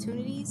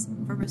opportunities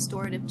for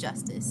restorative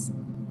justice.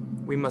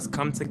 We must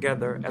come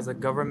together as a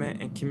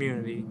government and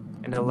community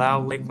and allow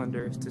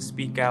Lakelanders to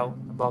speak out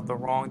about the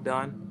wrong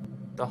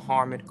done, the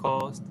harm it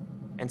caused,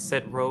 and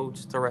set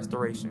roads to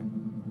restoration.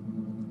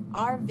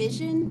 Our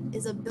vision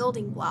is a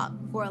building block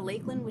for a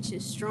Lakeland which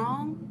is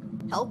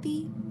strong,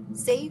 healthy,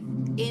 safe,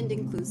 and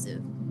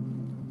inclusive.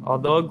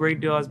 Although a great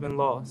deal has been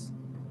lost,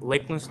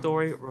 Lakeland's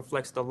story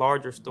reflects the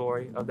larger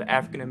story of the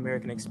African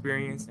American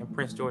experience in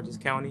Prince George's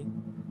County,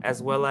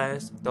 as well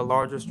as the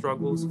larger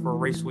struggles for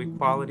racial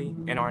equality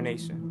in our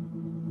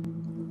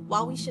nation.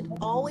 While we should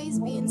always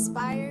be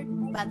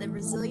inspired by the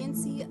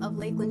resiliency of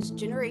Lakeland's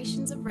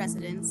generations of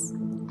residents,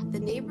 the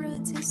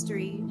neighborhood's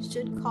history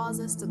should cause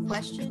us to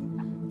question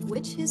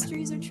which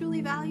histories are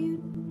truly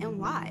valued and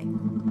why.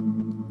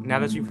 Now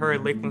that you've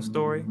heard Lakeland's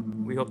story,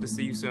 we hope to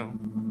see you soon.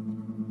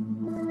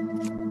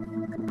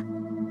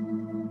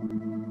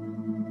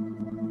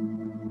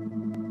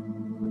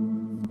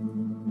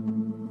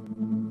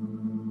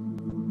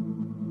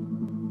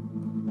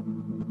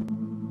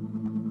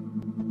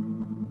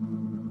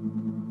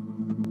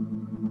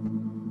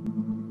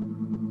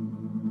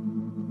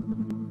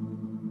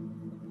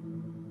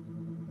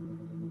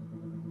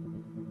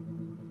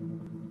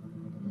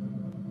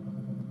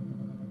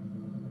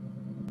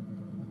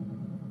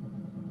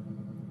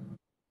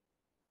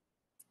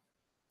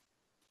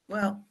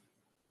 Well,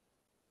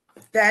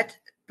 that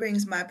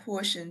brings my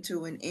portion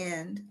to an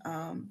end.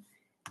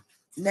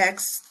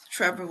 Next,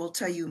 Trevor will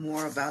tell you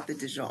more about the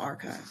digital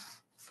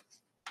archive.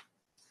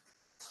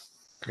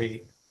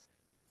 Great.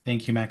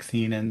 Thank you,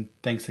 Maxine, and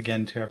thanks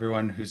again to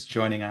everyone who's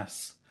joining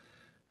us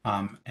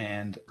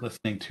and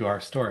listening to our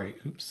story.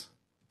 Oops,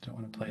 don't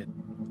want to play it.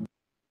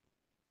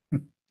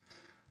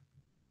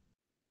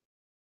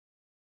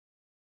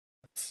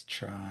 Let's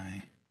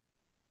try.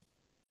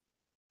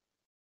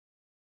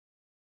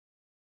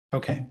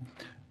 Okay.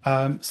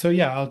 So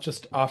yeah, I'll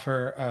just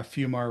offer a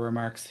few more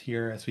remarks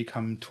here as we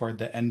come toward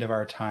the end of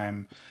our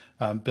time,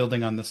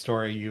 building on the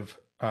story you've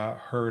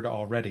heard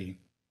already.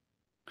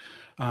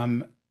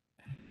 As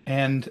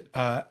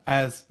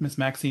Ms.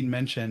 Maxine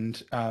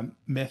mentioned,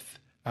 MITH,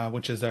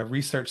 which is a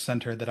research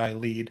center that I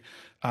lead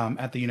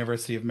at the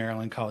University of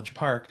Maryland, College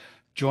Park,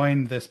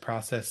 joined this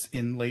process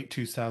in late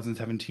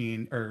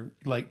 2017 or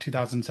like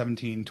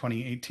 2017,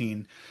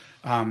 2018,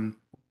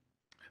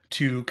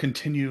 to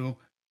continue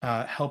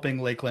helping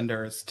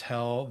Lakelanders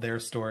tell their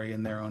story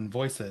in their own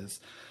voices.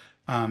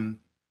 And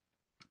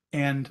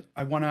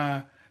I want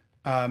to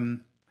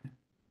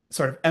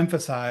sort of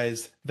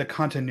emphasize the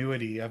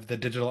continuity of the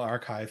digital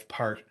archive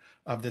part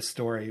of this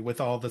story with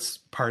all the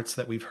parts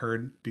that we've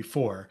heard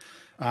before,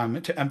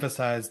 to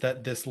emphasize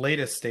that this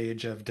latest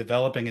stage of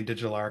developing a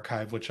digital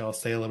archive, which I'll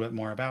say a little bit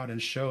more about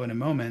and show in a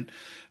moment,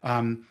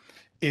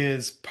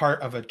 is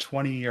part of a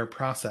 20-year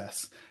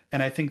process.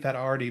 And I think that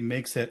already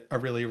makes it a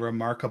really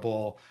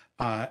remarkable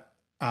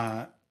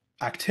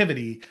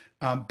activity,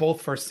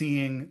 both for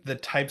seeing the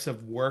types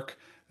of work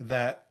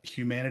that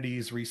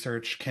humanities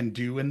research can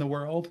do in the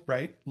world,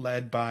 right?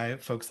 Led by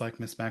folks like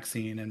Miss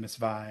Maxine and Miss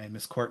Vi and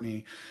Miss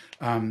Courtney.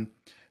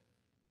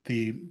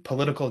 The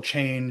political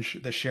change,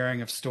 the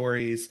sharing of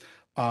stories,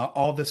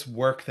 all this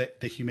work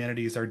that the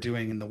humanities are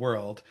doing in the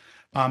world.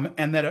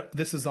 And that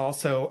this is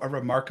also a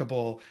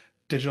remarkable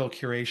digital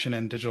curation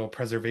and digital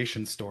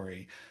preservation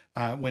story.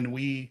 When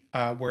we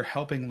were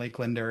helping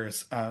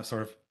Lakelanders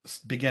sort of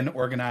begin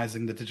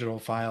organizing the digital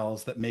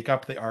files that make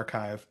up the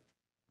archive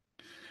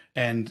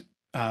and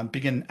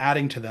begin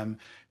adding to them,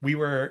 we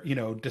were,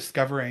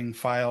 discovering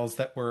files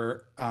that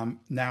were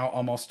now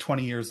almost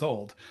 20 years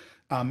old.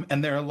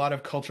 And there are a lot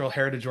of cultural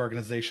heritage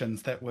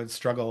organizations that would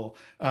struggle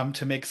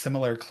to make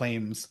similar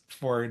claims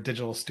for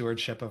digital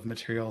stewardship of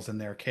materials in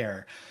their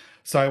care.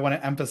 So I want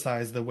to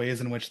emphasize the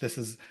ways in which this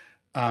is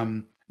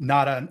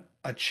not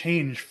a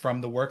change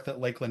from the work that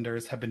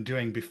Lakelanders have been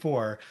doing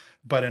before,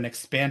 but an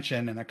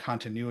expansion and a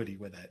continuity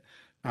with it.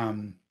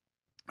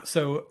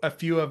 So a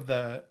few of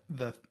the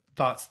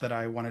thoughts that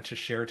I wanted to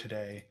share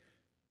today.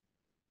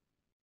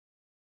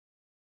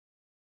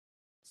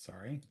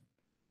 Sorry.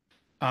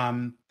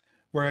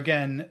 Where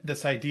again,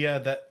 this idea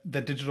that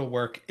the digital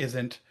work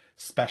isn't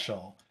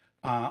special.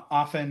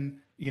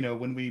 Often,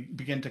 when we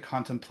begin to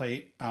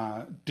contemplate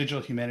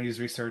digital humanities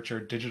research or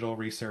digital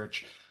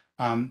research,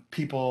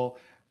 people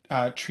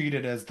treat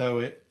it as though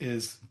it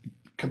is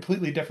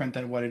completely different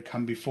than what had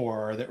come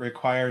before, or that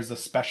requires a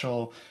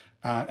special,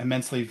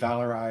 immensely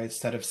valorized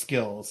set of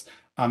skills.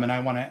 And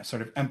I want to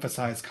sort of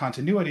emphasize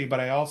continuity, but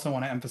I also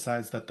want to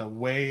emphasize that the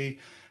way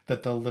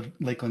that the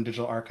Lakeland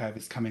Digital Archive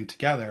is coming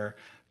together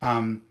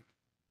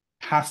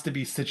has to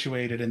be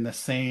situated in the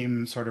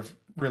same sort of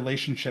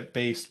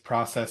relationship-based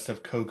process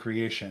of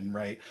co-creation,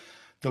 right?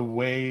 The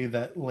way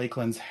that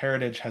Lakeland's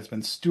heritage has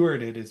been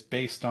stewarded is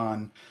based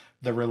on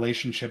the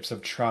relationships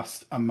of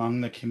trust among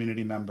the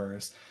community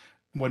members.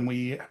 When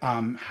we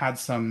had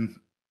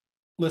some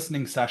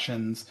listening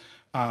sessions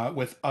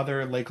with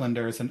other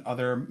Lakelanders and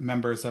other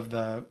members of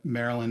the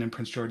Maryland and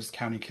Prince George's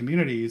County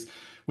communities,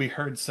 we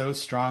heard so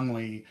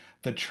strongly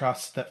the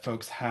trust that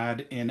folks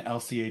had in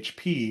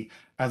LCHP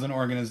as an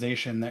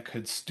organization that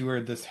could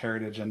steward this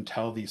heritage and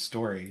tell these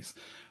stories.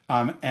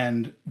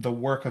 And the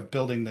work of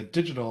building the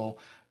digital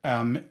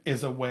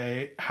is a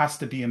way, has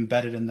to be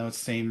embedded in those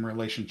same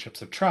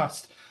relationships of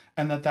trust.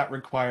 And that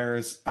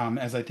requires,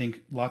 as I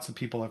think lots of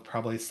people have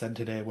probably said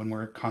today when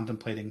we're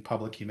contemplating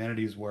public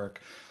humanities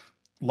work,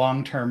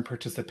 long-term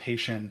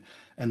participation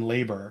and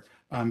labor,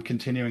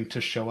 continuing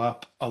to show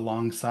up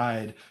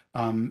alongside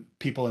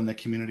people in the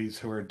communities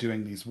who are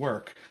doing this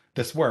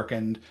work,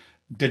 and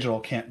digital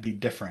can't be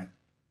different.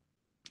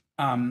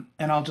 And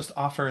I'll just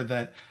offer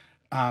that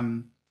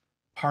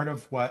part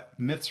of what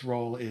Myth's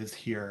role is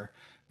here,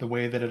 the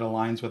way that it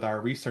aligns with our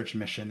research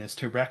mission, is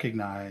to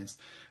recognize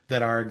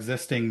that our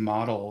existing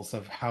models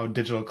of how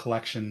digital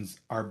collections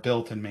are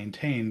built and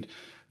maintained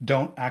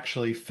don't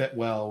actually fit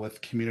well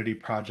with community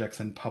projects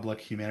and public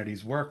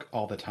humanities work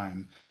all the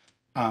time.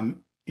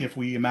 If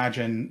we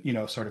imagine,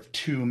 sort of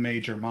two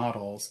major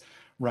models,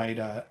 right?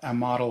 A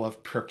model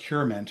of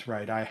procurement,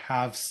 right? I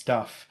have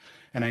stuff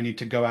and I need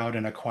to go out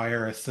and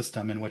acquire a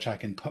system in which I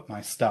can put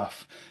my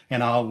stuff,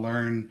 and I'll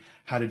learn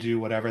how to do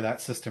whatever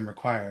that system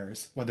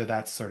requires, whether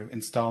that's sort of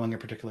installing a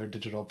particular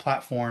digital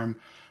platform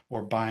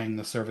or buying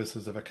the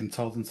services of a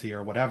consultancy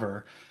or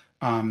whatever.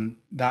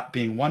 That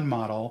being one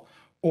model,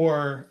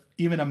 or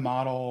even a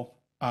model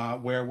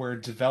where we're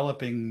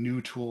developing new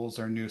tools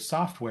or new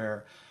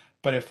software,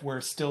 but if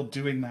we're still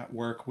doing that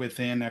work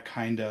within a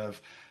kind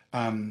of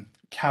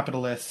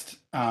capitalist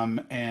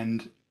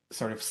and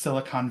sort of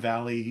Silicon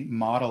Valley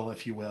model,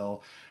 if you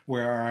will,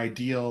 where our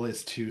ideal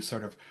is to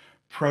sort of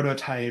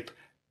prototype,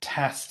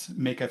 test,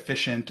 make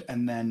efficient,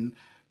 and then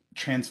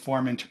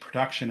transform into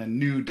production a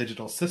new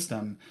digital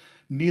system,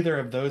 neither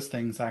of those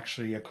things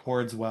actually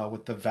accords well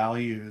with the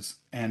values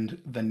and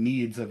the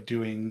needs of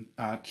doing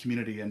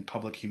community and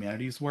public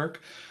humanities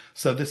work.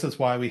 So this is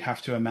why we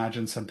have to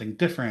imagine something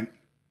different.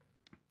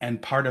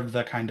 And part of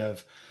the kind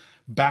of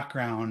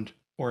background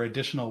or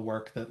additional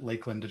work that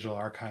Lakeland Digital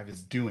Archive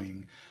is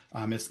doing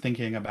is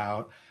thinking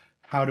about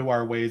how do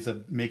our ways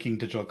of making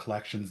digital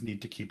collections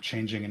need to keep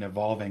changing and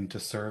evolving to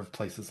serve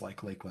places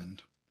like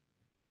Lakeland.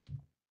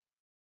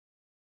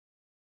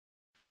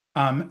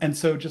 And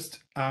so just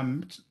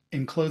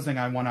in closing,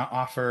 I want to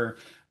offer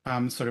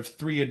sort of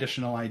three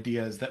additional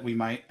ideas that we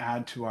might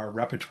add to our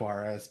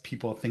repertoire as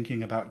people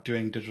thinking about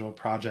doing digital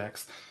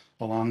projects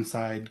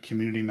alongside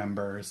community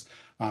members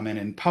and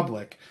in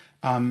public.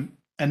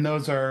 And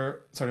those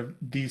are sort of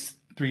these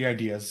three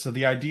ideas. So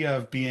the idea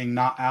of being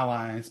not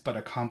allies, but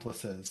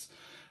accomplices,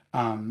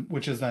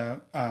 which is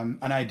an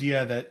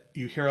idea that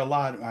you hear a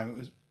lot. I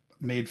was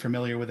made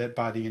familiar with it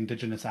by the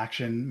Indigenous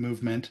Action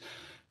Movement,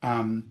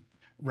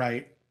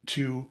 right?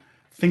 To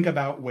think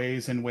about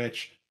ways in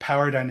which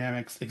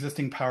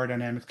existing power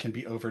dynamics can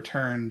be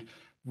overturned,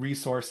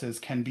 resources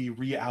can be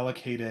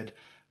reallocated,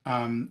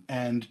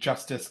 and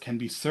justice can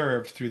be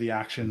served through the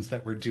actions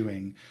that we're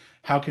doing.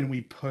 How can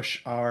we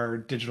push our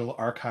digital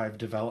archive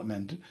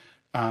development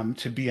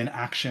to be an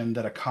action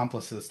that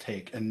accomplices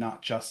take and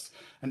not just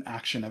an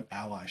action of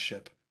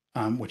allyship,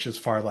 which is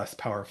far less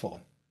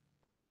powerful?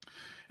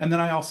 And then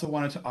I also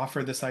wanted to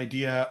offer this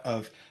idea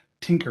of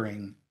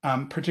tinkering,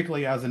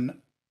 particularly as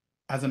an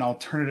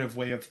alternative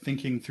way of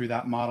thinking through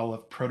that model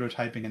of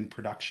prototyping and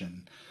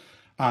production.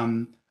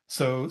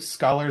 So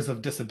scholars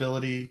of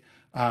disability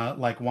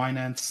like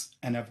Winance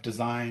and of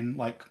design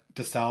like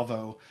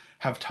DeSalvo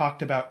have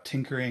talked about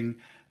tinkering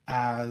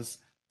as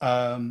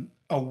a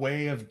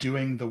way of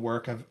doing the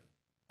work of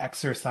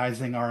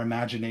exercising our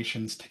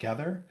imaginations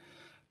together.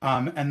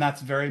 And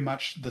that's very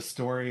much the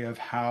story of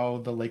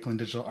how the Lakeland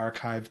Digital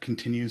Archive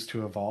continues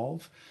to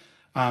evolve.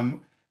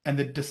 Um, and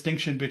the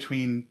distinction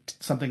between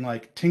something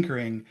like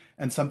tinkering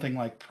and something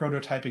like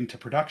prototyping to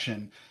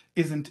production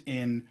isn't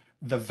in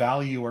the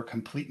value or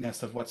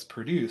completeness of what's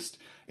produced.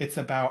 It's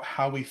about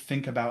how we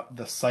think about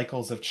the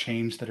cycles of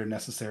change that are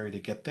necessary to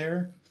get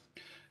there.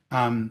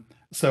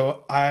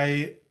 So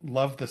I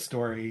love the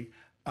story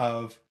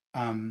of,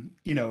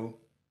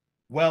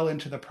 well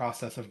into the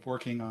process of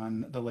working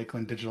on the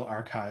Lakeland Digital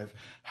Archive,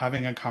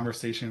 having a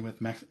conversation with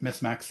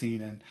Miss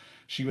Maxine, and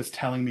she was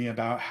telling me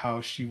about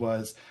how she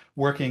was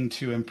working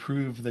to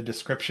improve the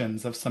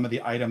descriptions of some of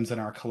the items in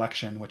our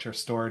collection, which are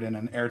stored in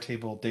an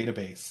Airtable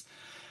database.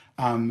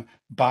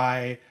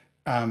 By,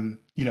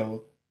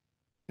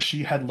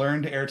 she had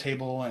learned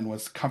Airtable and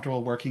was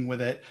comfortable working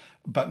with it,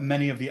 but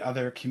many of the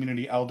other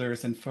community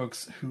elders and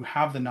folks who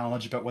have the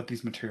knowledge about what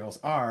these materials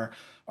are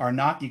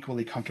not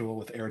equally comfortable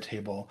with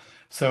Airtable.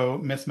 So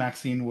Miss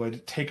Maxine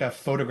would take a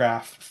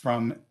photograph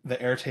from the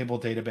Airtable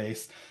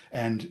database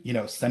and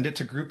send it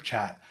to group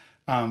chat,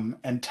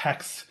 and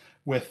text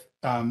with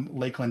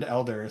Lakeland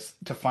elders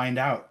to find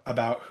out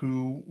about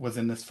who was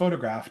in this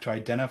photograph, to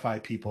identify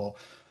people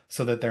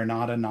so that they're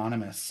not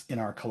anonymous in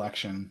our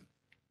collection,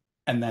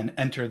 and then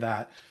enter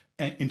that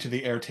into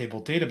the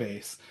Airtable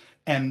database.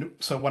 And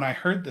so when I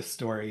heard this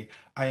story,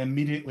 I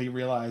immediately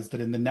realized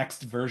that in the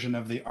next version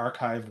of the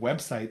archive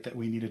website that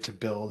we needed to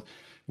build,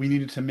 we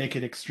needed to make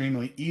it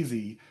extremely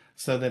easy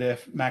so that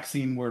if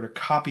Maxine were to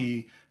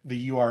copy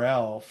the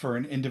URL for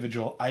an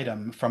individual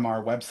item from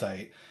our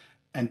website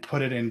and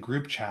put it in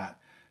group chat,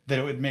 that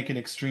it would make it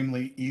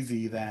extremely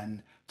easy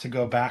then to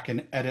go back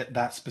and edit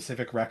that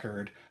specific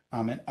record,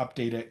 and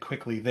update it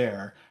quickly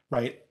there,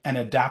 right? And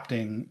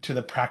adapting to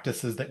the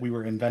practices that we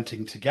were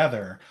inventing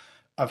together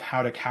of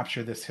how to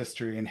capture this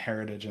history and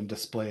heritage and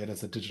display it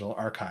as a digital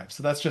archive.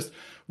 So that's just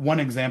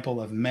one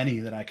example of many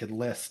that I could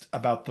list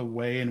about the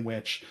way in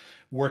which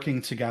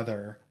working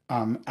together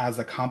as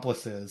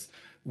accomplices,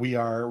 we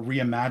are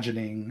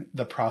reimagining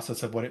the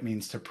process of what it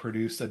means to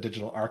produce a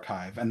digital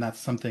archive. And that's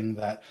something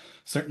that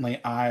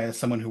certainly I, as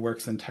someone who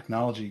works in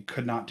technology,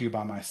 could not do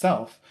by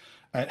myself.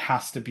 It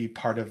has to be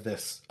part of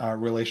this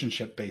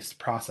relationship-based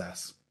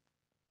process.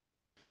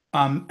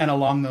 And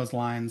along those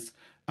lines,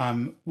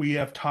 we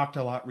have talked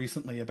a lot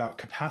recently about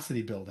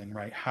capacity building,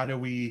 right? How do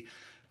we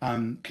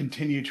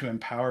continue to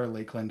empower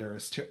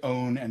Lakelanders to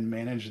own and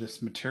manage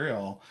this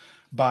material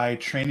by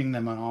training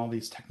them on all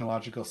these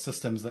technological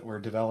systems that we're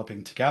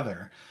developing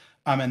together?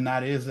 And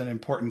that is an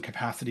important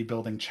capacity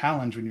building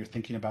challenge when you're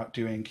thinking about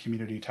doing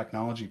community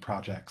technology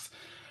projects.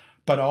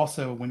 But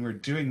also when we're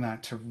doing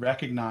that, to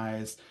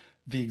recognize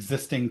the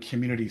existing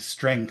community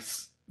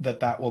strengths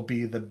that will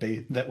be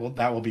that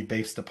will be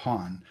based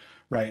upon,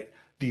 right?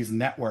 These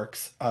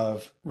networks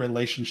of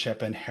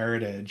relationship and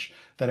heritage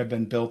that have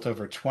been built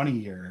over 20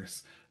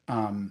 years,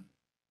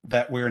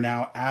 that we're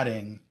now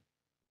adding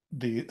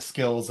the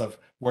skills of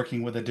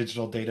working with a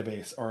digital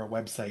database or a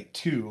website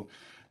to,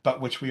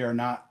 but which we are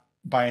not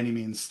by any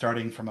means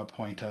starting from a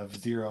point of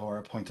zero or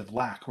a point of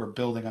lack. We're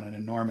building on an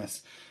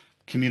enormous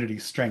community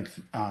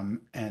strength,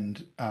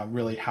 and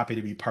really happy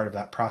to be part of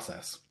that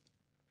process.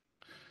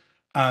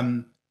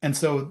 And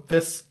so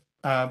this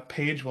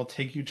page will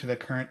take you to the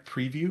current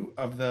preview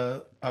of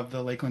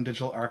the Lakeland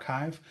Digital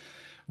Archive.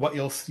 What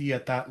you'll see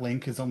at that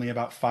link is only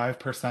about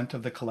 5%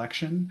 of the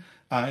collection.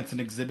 It's an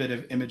exhibit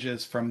of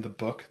images from the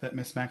book that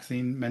Miss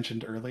Maxine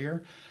mentioned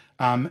earlier.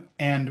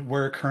 And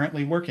we're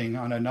currently working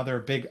on another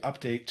big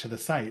update to the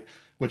site,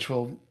 which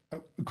will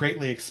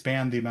greatly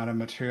expand the amount of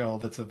material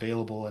that's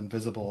available and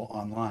visible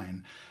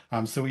online.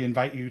 So we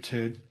invite you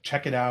to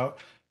check it out,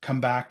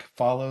 come back,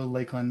 follow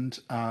Lakeland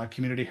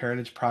Community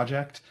Heritage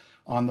Project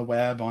on the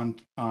web, on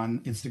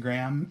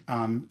Instagram,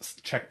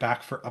 check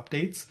back for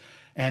updates.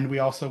 And we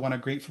also want to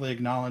gratefully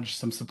acknowledge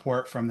some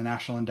support from the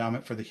National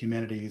Endowment for the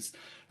Humanities.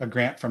 A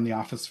grant from the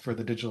Office for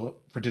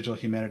Digital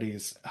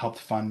Humanities helped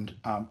fund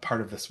part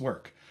of this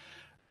work.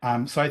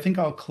 So I think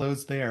I'll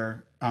close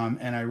there,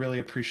 and I really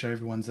appreciate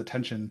everyone's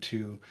attention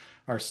to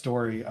our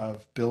story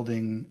of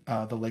building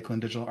the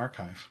Lakeland Digital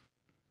Archive.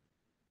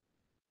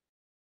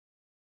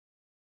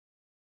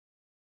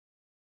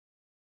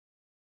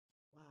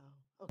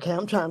 Okay,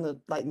 I'm trying to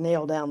like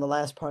nail down the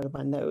last part of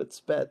my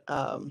notes, but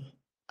I'm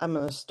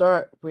going to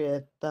start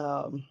with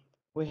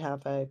we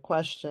have a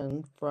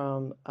question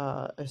from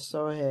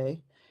Isohe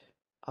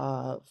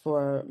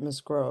for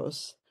Ms.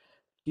 Gross.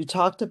 You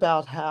talked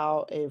about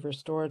how a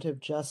restorative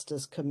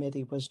justice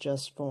committee was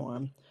just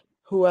formed.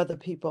 Who are the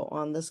people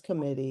on this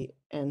committee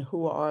and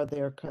who are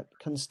their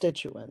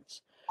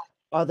constituents?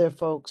 Are there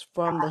folks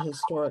from the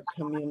historic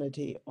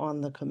community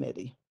on the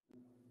committee?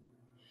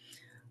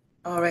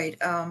 All right.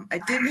 I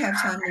didn't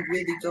have time to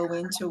really go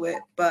into it,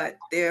 but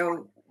there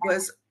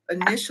was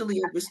initially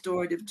a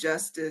restorative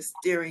justice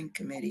steering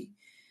committee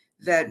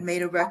that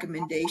made a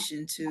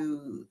recommendation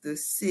to the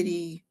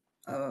city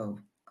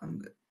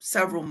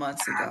several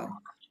months ago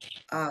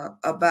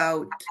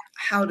about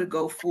how to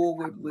go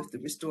forward with the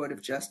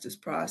restorative justice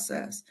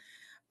process.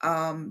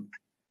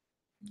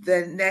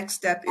 The next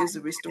step is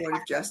the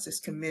Restorative Justice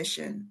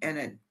Commission,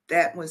 and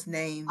that was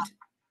named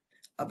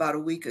about a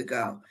week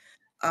ago.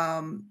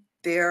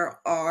 There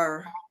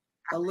are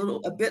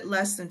a bit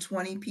less than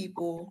 20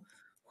 people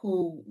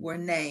who were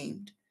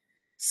named.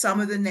 Some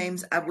of the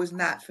names I was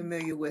not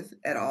familiar with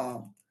at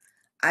all.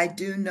 I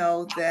do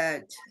know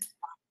that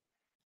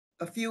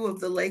a few of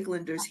the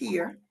Lakelanders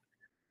here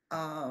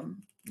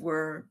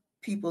were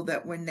people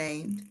that were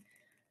named.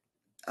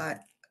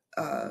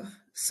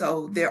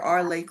 So there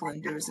are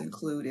Lakelanders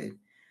included.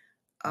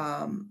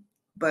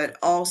 But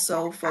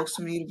also folks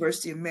from the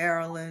University of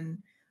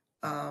Maryland.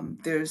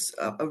 There's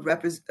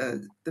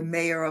the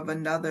mayor of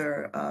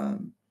another,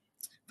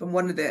 from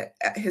one of the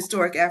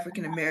historic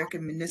African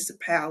American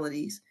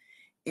municipalities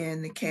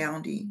in the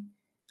county.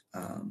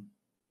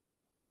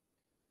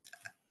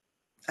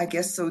 I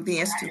guess so. The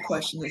answer to the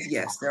question is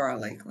yes, there are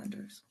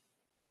Lakelanders.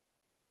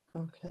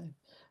 Okay,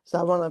 so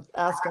I want to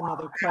ask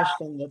another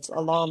question that's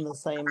along the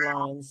same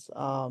lines.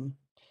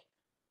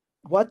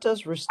 What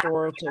does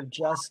restorative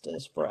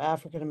justice for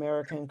African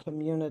American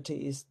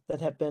communities that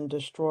have been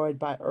destroyed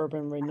by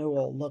urban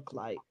renewal look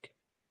like?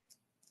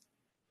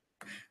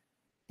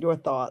 Your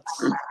thoughts,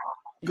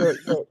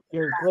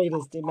 your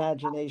greatest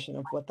imagination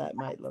of what that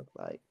might look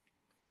like.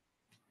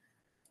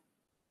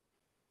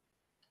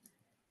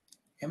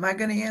 Am I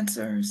going to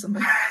answer?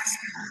 Somebody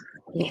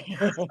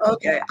else?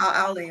 Okay,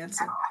 I'll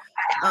answer.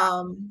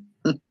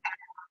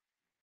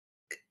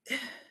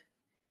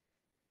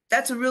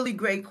 That's a really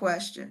great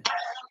question.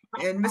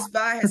 And Ms.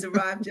 Vi has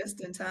arrived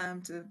just in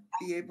time to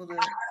be able to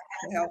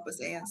help us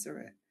answer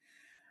it.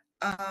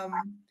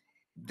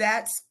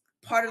 That's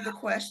part of the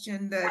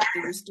question that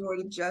the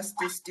Restorative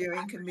Justice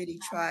Steering Committee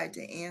tried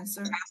to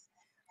answer.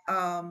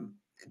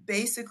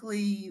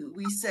 Basically,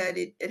 we said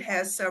it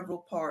has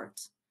several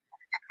parts.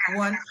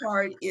 One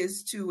part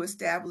is to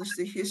establish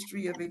the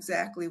history of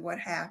exactly what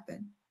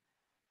happened.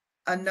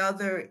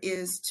 Another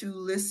is to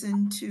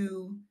listen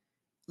to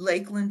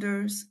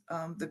Lakelanders,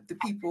 the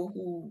people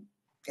who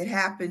it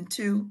happened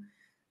to,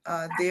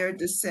 their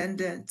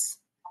descendants,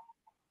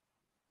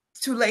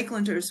 to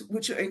Lakelanders,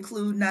 which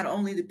include not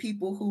only the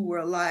people who were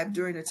alive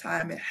during the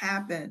time it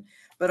happened,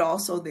 but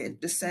also the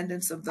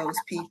descendants of those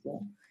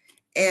people,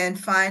 and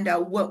find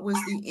out what was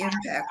the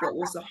impact, what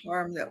was the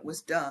harm that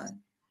was done.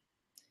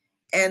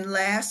 And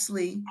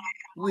lastly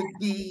would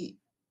be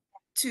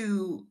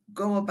to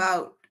go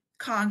about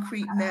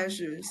concrete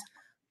measures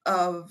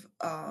of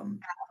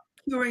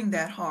curing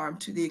that harm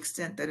to the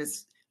extent that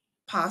it's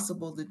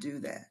possible to do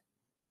that.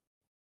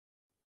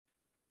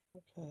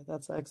 Okay,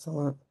 that's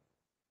excellent.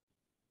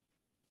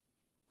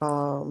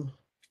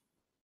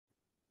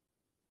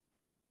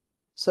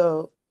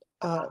 So,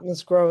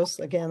 Ms. Gross,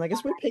 again, I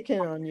guess we're picking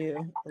on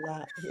you a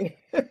lot here.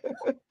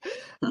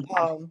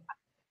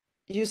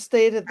 You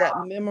stated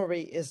that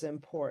memory is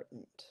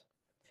important.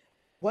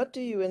 What do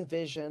you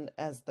envision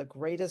as the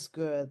greatest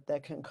good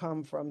that can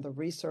come from the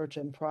research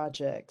and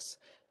projects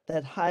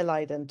that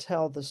highlight and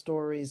tell the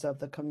stories of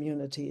the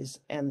communities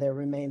and their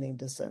remaining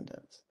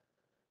descendants?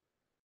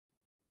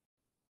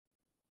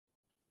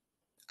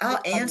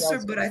 I'll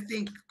answer, but I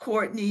think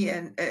Courtney,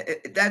 and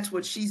that's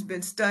what she's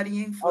been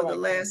studying for the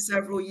last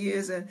several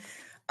years. And,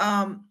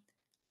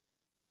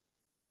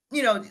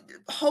 you know,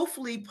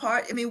 hopefully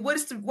why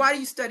do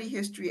you study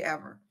history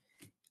ever?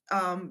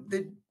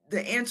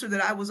 The answer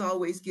that I was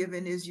always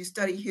given is you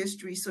study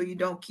history so you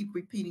don't keep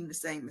repeating the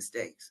same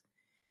mistakes.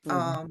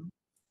 Mm-hmm.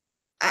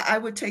 I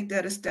would take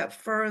that a step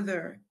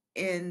further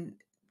in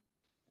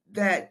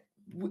that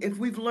if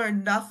we've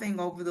learned nothing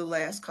over the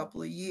last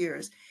couple of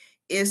years,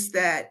 is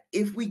that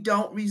if we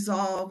don't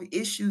resolve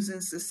issues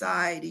in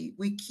society,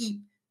 we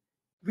keep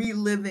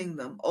reliving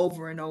them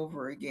over and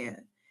over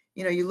again.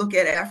 You know, you look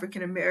at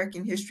African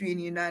American history in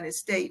the United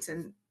States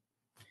and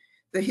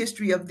the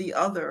history of the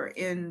other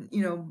in,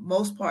 you know,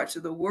 most parts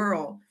of the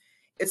world,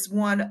 it's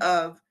one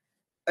of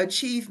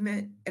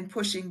achievement and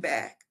pushing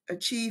back,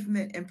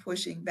 achievement and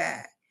pushing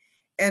back.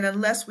 And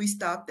unless we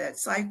stop that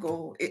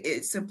cycle,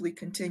 it simply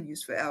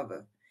continues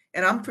forever.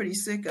 And I'm pretty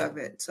sick of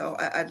it. So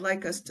I'd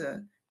like us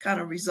to kind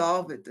of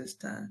resolve it this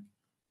time.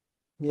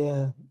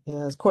 Yeah,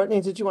 yes.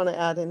 Courtney, did you want to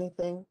add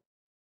anything?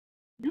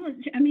 No,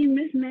 I mean,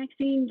 Miss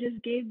Maxine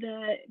just gave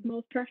the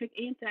most perfect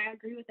answer. I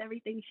agree with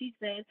everything she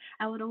said.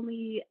 I would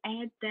only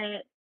add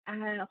that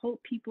I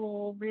hope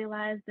people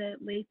realize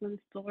that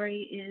Lakeland's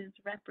story is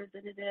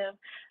representative,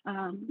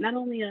 not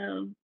only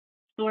of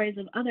stories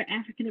of other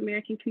African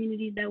American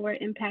communities that were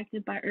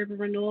impacted by urban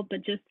renewal,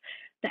 but just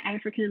the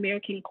African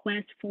American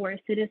quest for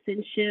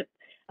citizenship,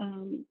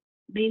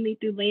 mainly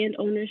through land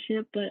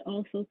ownership, but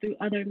also through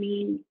other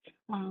means.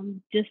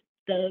 Just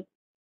the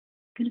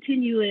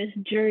continuous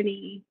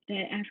journey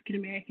that African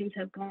Americans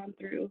have gone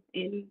through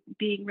in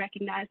being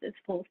recognized as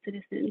full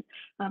citizens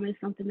is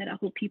something that I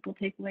hope people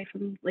take away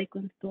from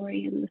Lakeland's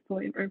story and the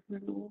story of urban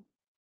renewal.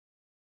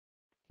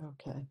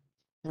 Okay.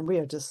 And we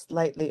are just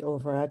slightly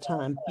over our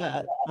time,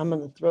 but I'm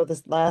going to throw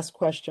this last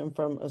question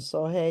from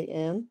Osohe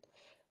in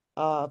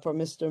for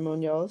Mr.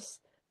 Munoz.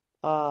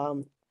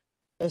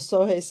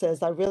 Sohei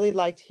says, I really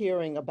liked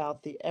hearing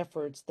about the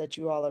efforts that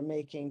you all are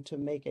making to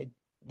make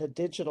the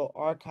digital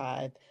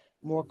archive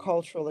more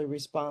culturally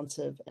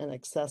responsive and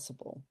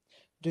accessible.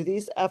 Do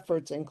these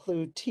efforts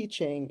include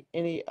teaching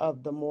any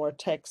of the more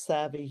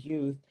tech-savvy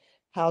youth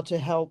how to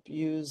help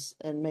use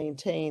and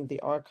maintain the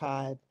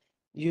archive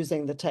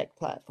using the tech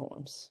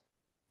platforms?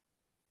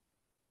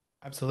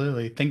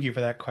 Absolutely. Thank you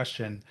for that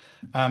question.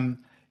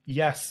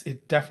 Yes,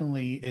 it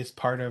definitely is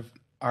part of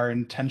our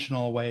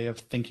intentional way of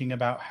thinking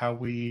about how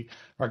we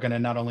are going to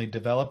not only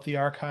develop the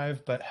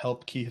archive, but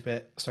help keep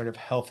it sort of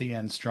healthy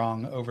and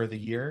strong over the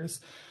years.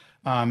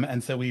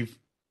 And so we've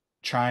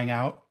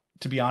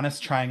to be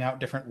honest, trying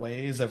out different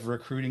ways of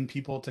recruiting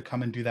people to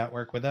come and do that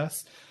work with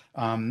us,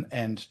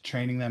 and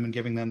training them and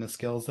giving them the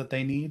skills that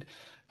they need.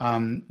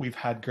 We've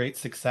had great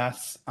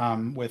success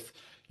with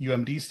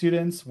UMD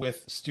students,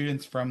 with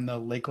students from the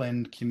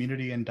Lakeland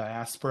community and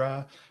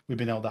diaspora. We've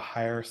been able to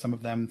hire some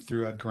of them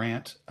through a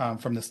grant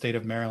from the state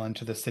of Maryland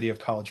to the city of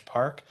College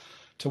Park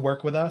to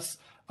work with us.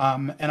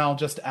 And I'll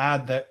just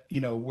add that,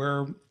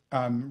 we're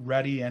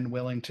ready and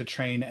willing to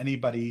train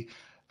anybody,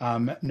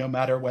 no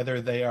matter whether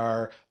they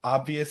are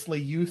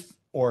obviously youth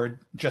or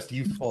just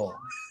youthful.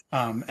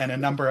 And a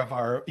number of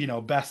our,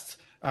 best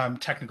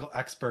technical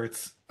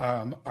experts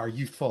are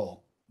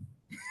youthful.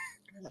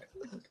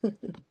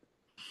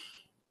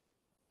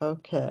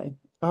 Okay.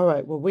 All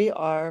right. Well, we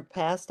are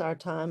past our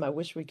time. I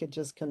wish we could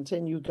just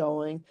continue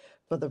going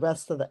for the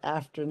rest of the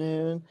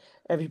afternoon.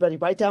 Everybody,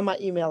 write down my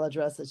email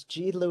address. It's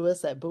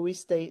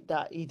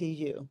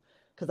glewis@bowiestate.edu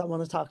because I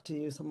want to talk to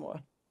you some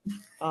more.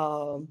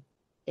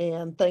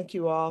 And thank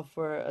you all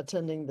for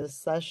attending this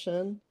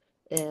session,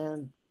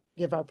 and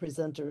give our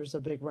presenters a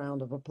big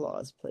round of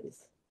applause,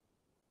 please.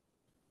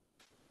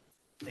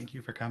 Thank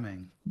you for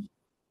coming.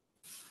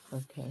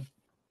 Okay.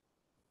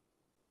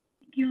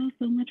 Thank you all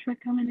so much for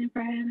coming and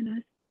for having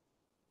us.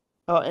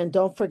 Oh, and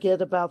don't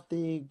forget about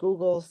the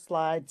Google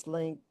Slides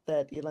link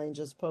that Elaine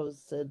just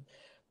posted,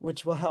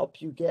 which will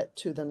help you get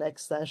to the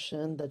next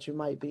session that you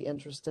might be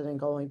interested in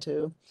going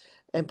to.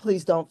 And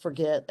please don't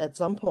forget, at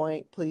some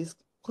point, please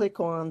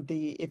click on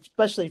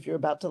especially if you're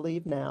about to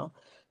leave now,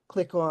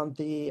 click on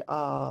the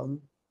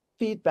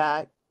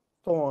feedback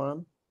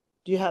form.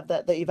 Do you have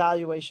that, the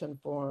evaluation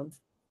form?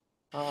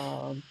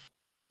 Let's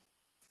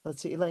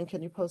see, Elaine,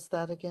 can you post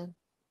that again?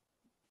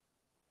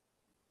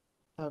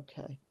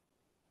 Okay,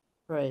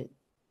 great.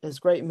 It's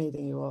great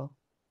meeting you all.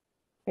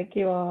 Thank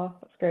you all.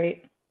 That's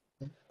great.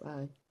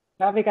 Bye.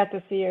 Glad we got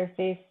to see your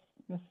face,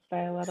 Miss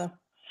Violetta.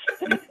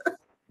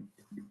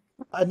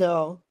 I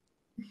know.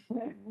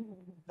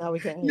 Now we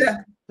can't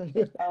hear.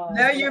 Yeah.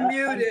 Now you're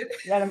muted.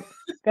 I'm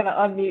gonna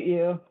unmute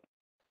you.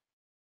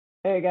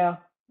 There you go.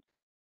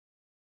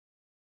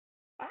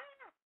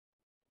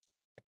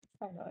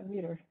 Trying to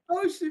unmute her.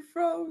 Oh, she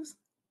froze.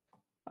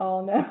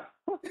 Oh no.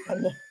 I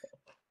know.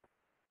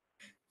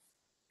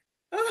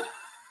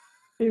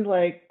 She's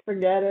like,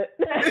 forget it.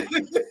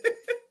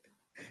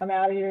 I'm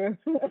out of here.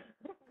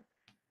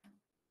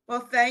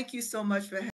 Well, thank you so much for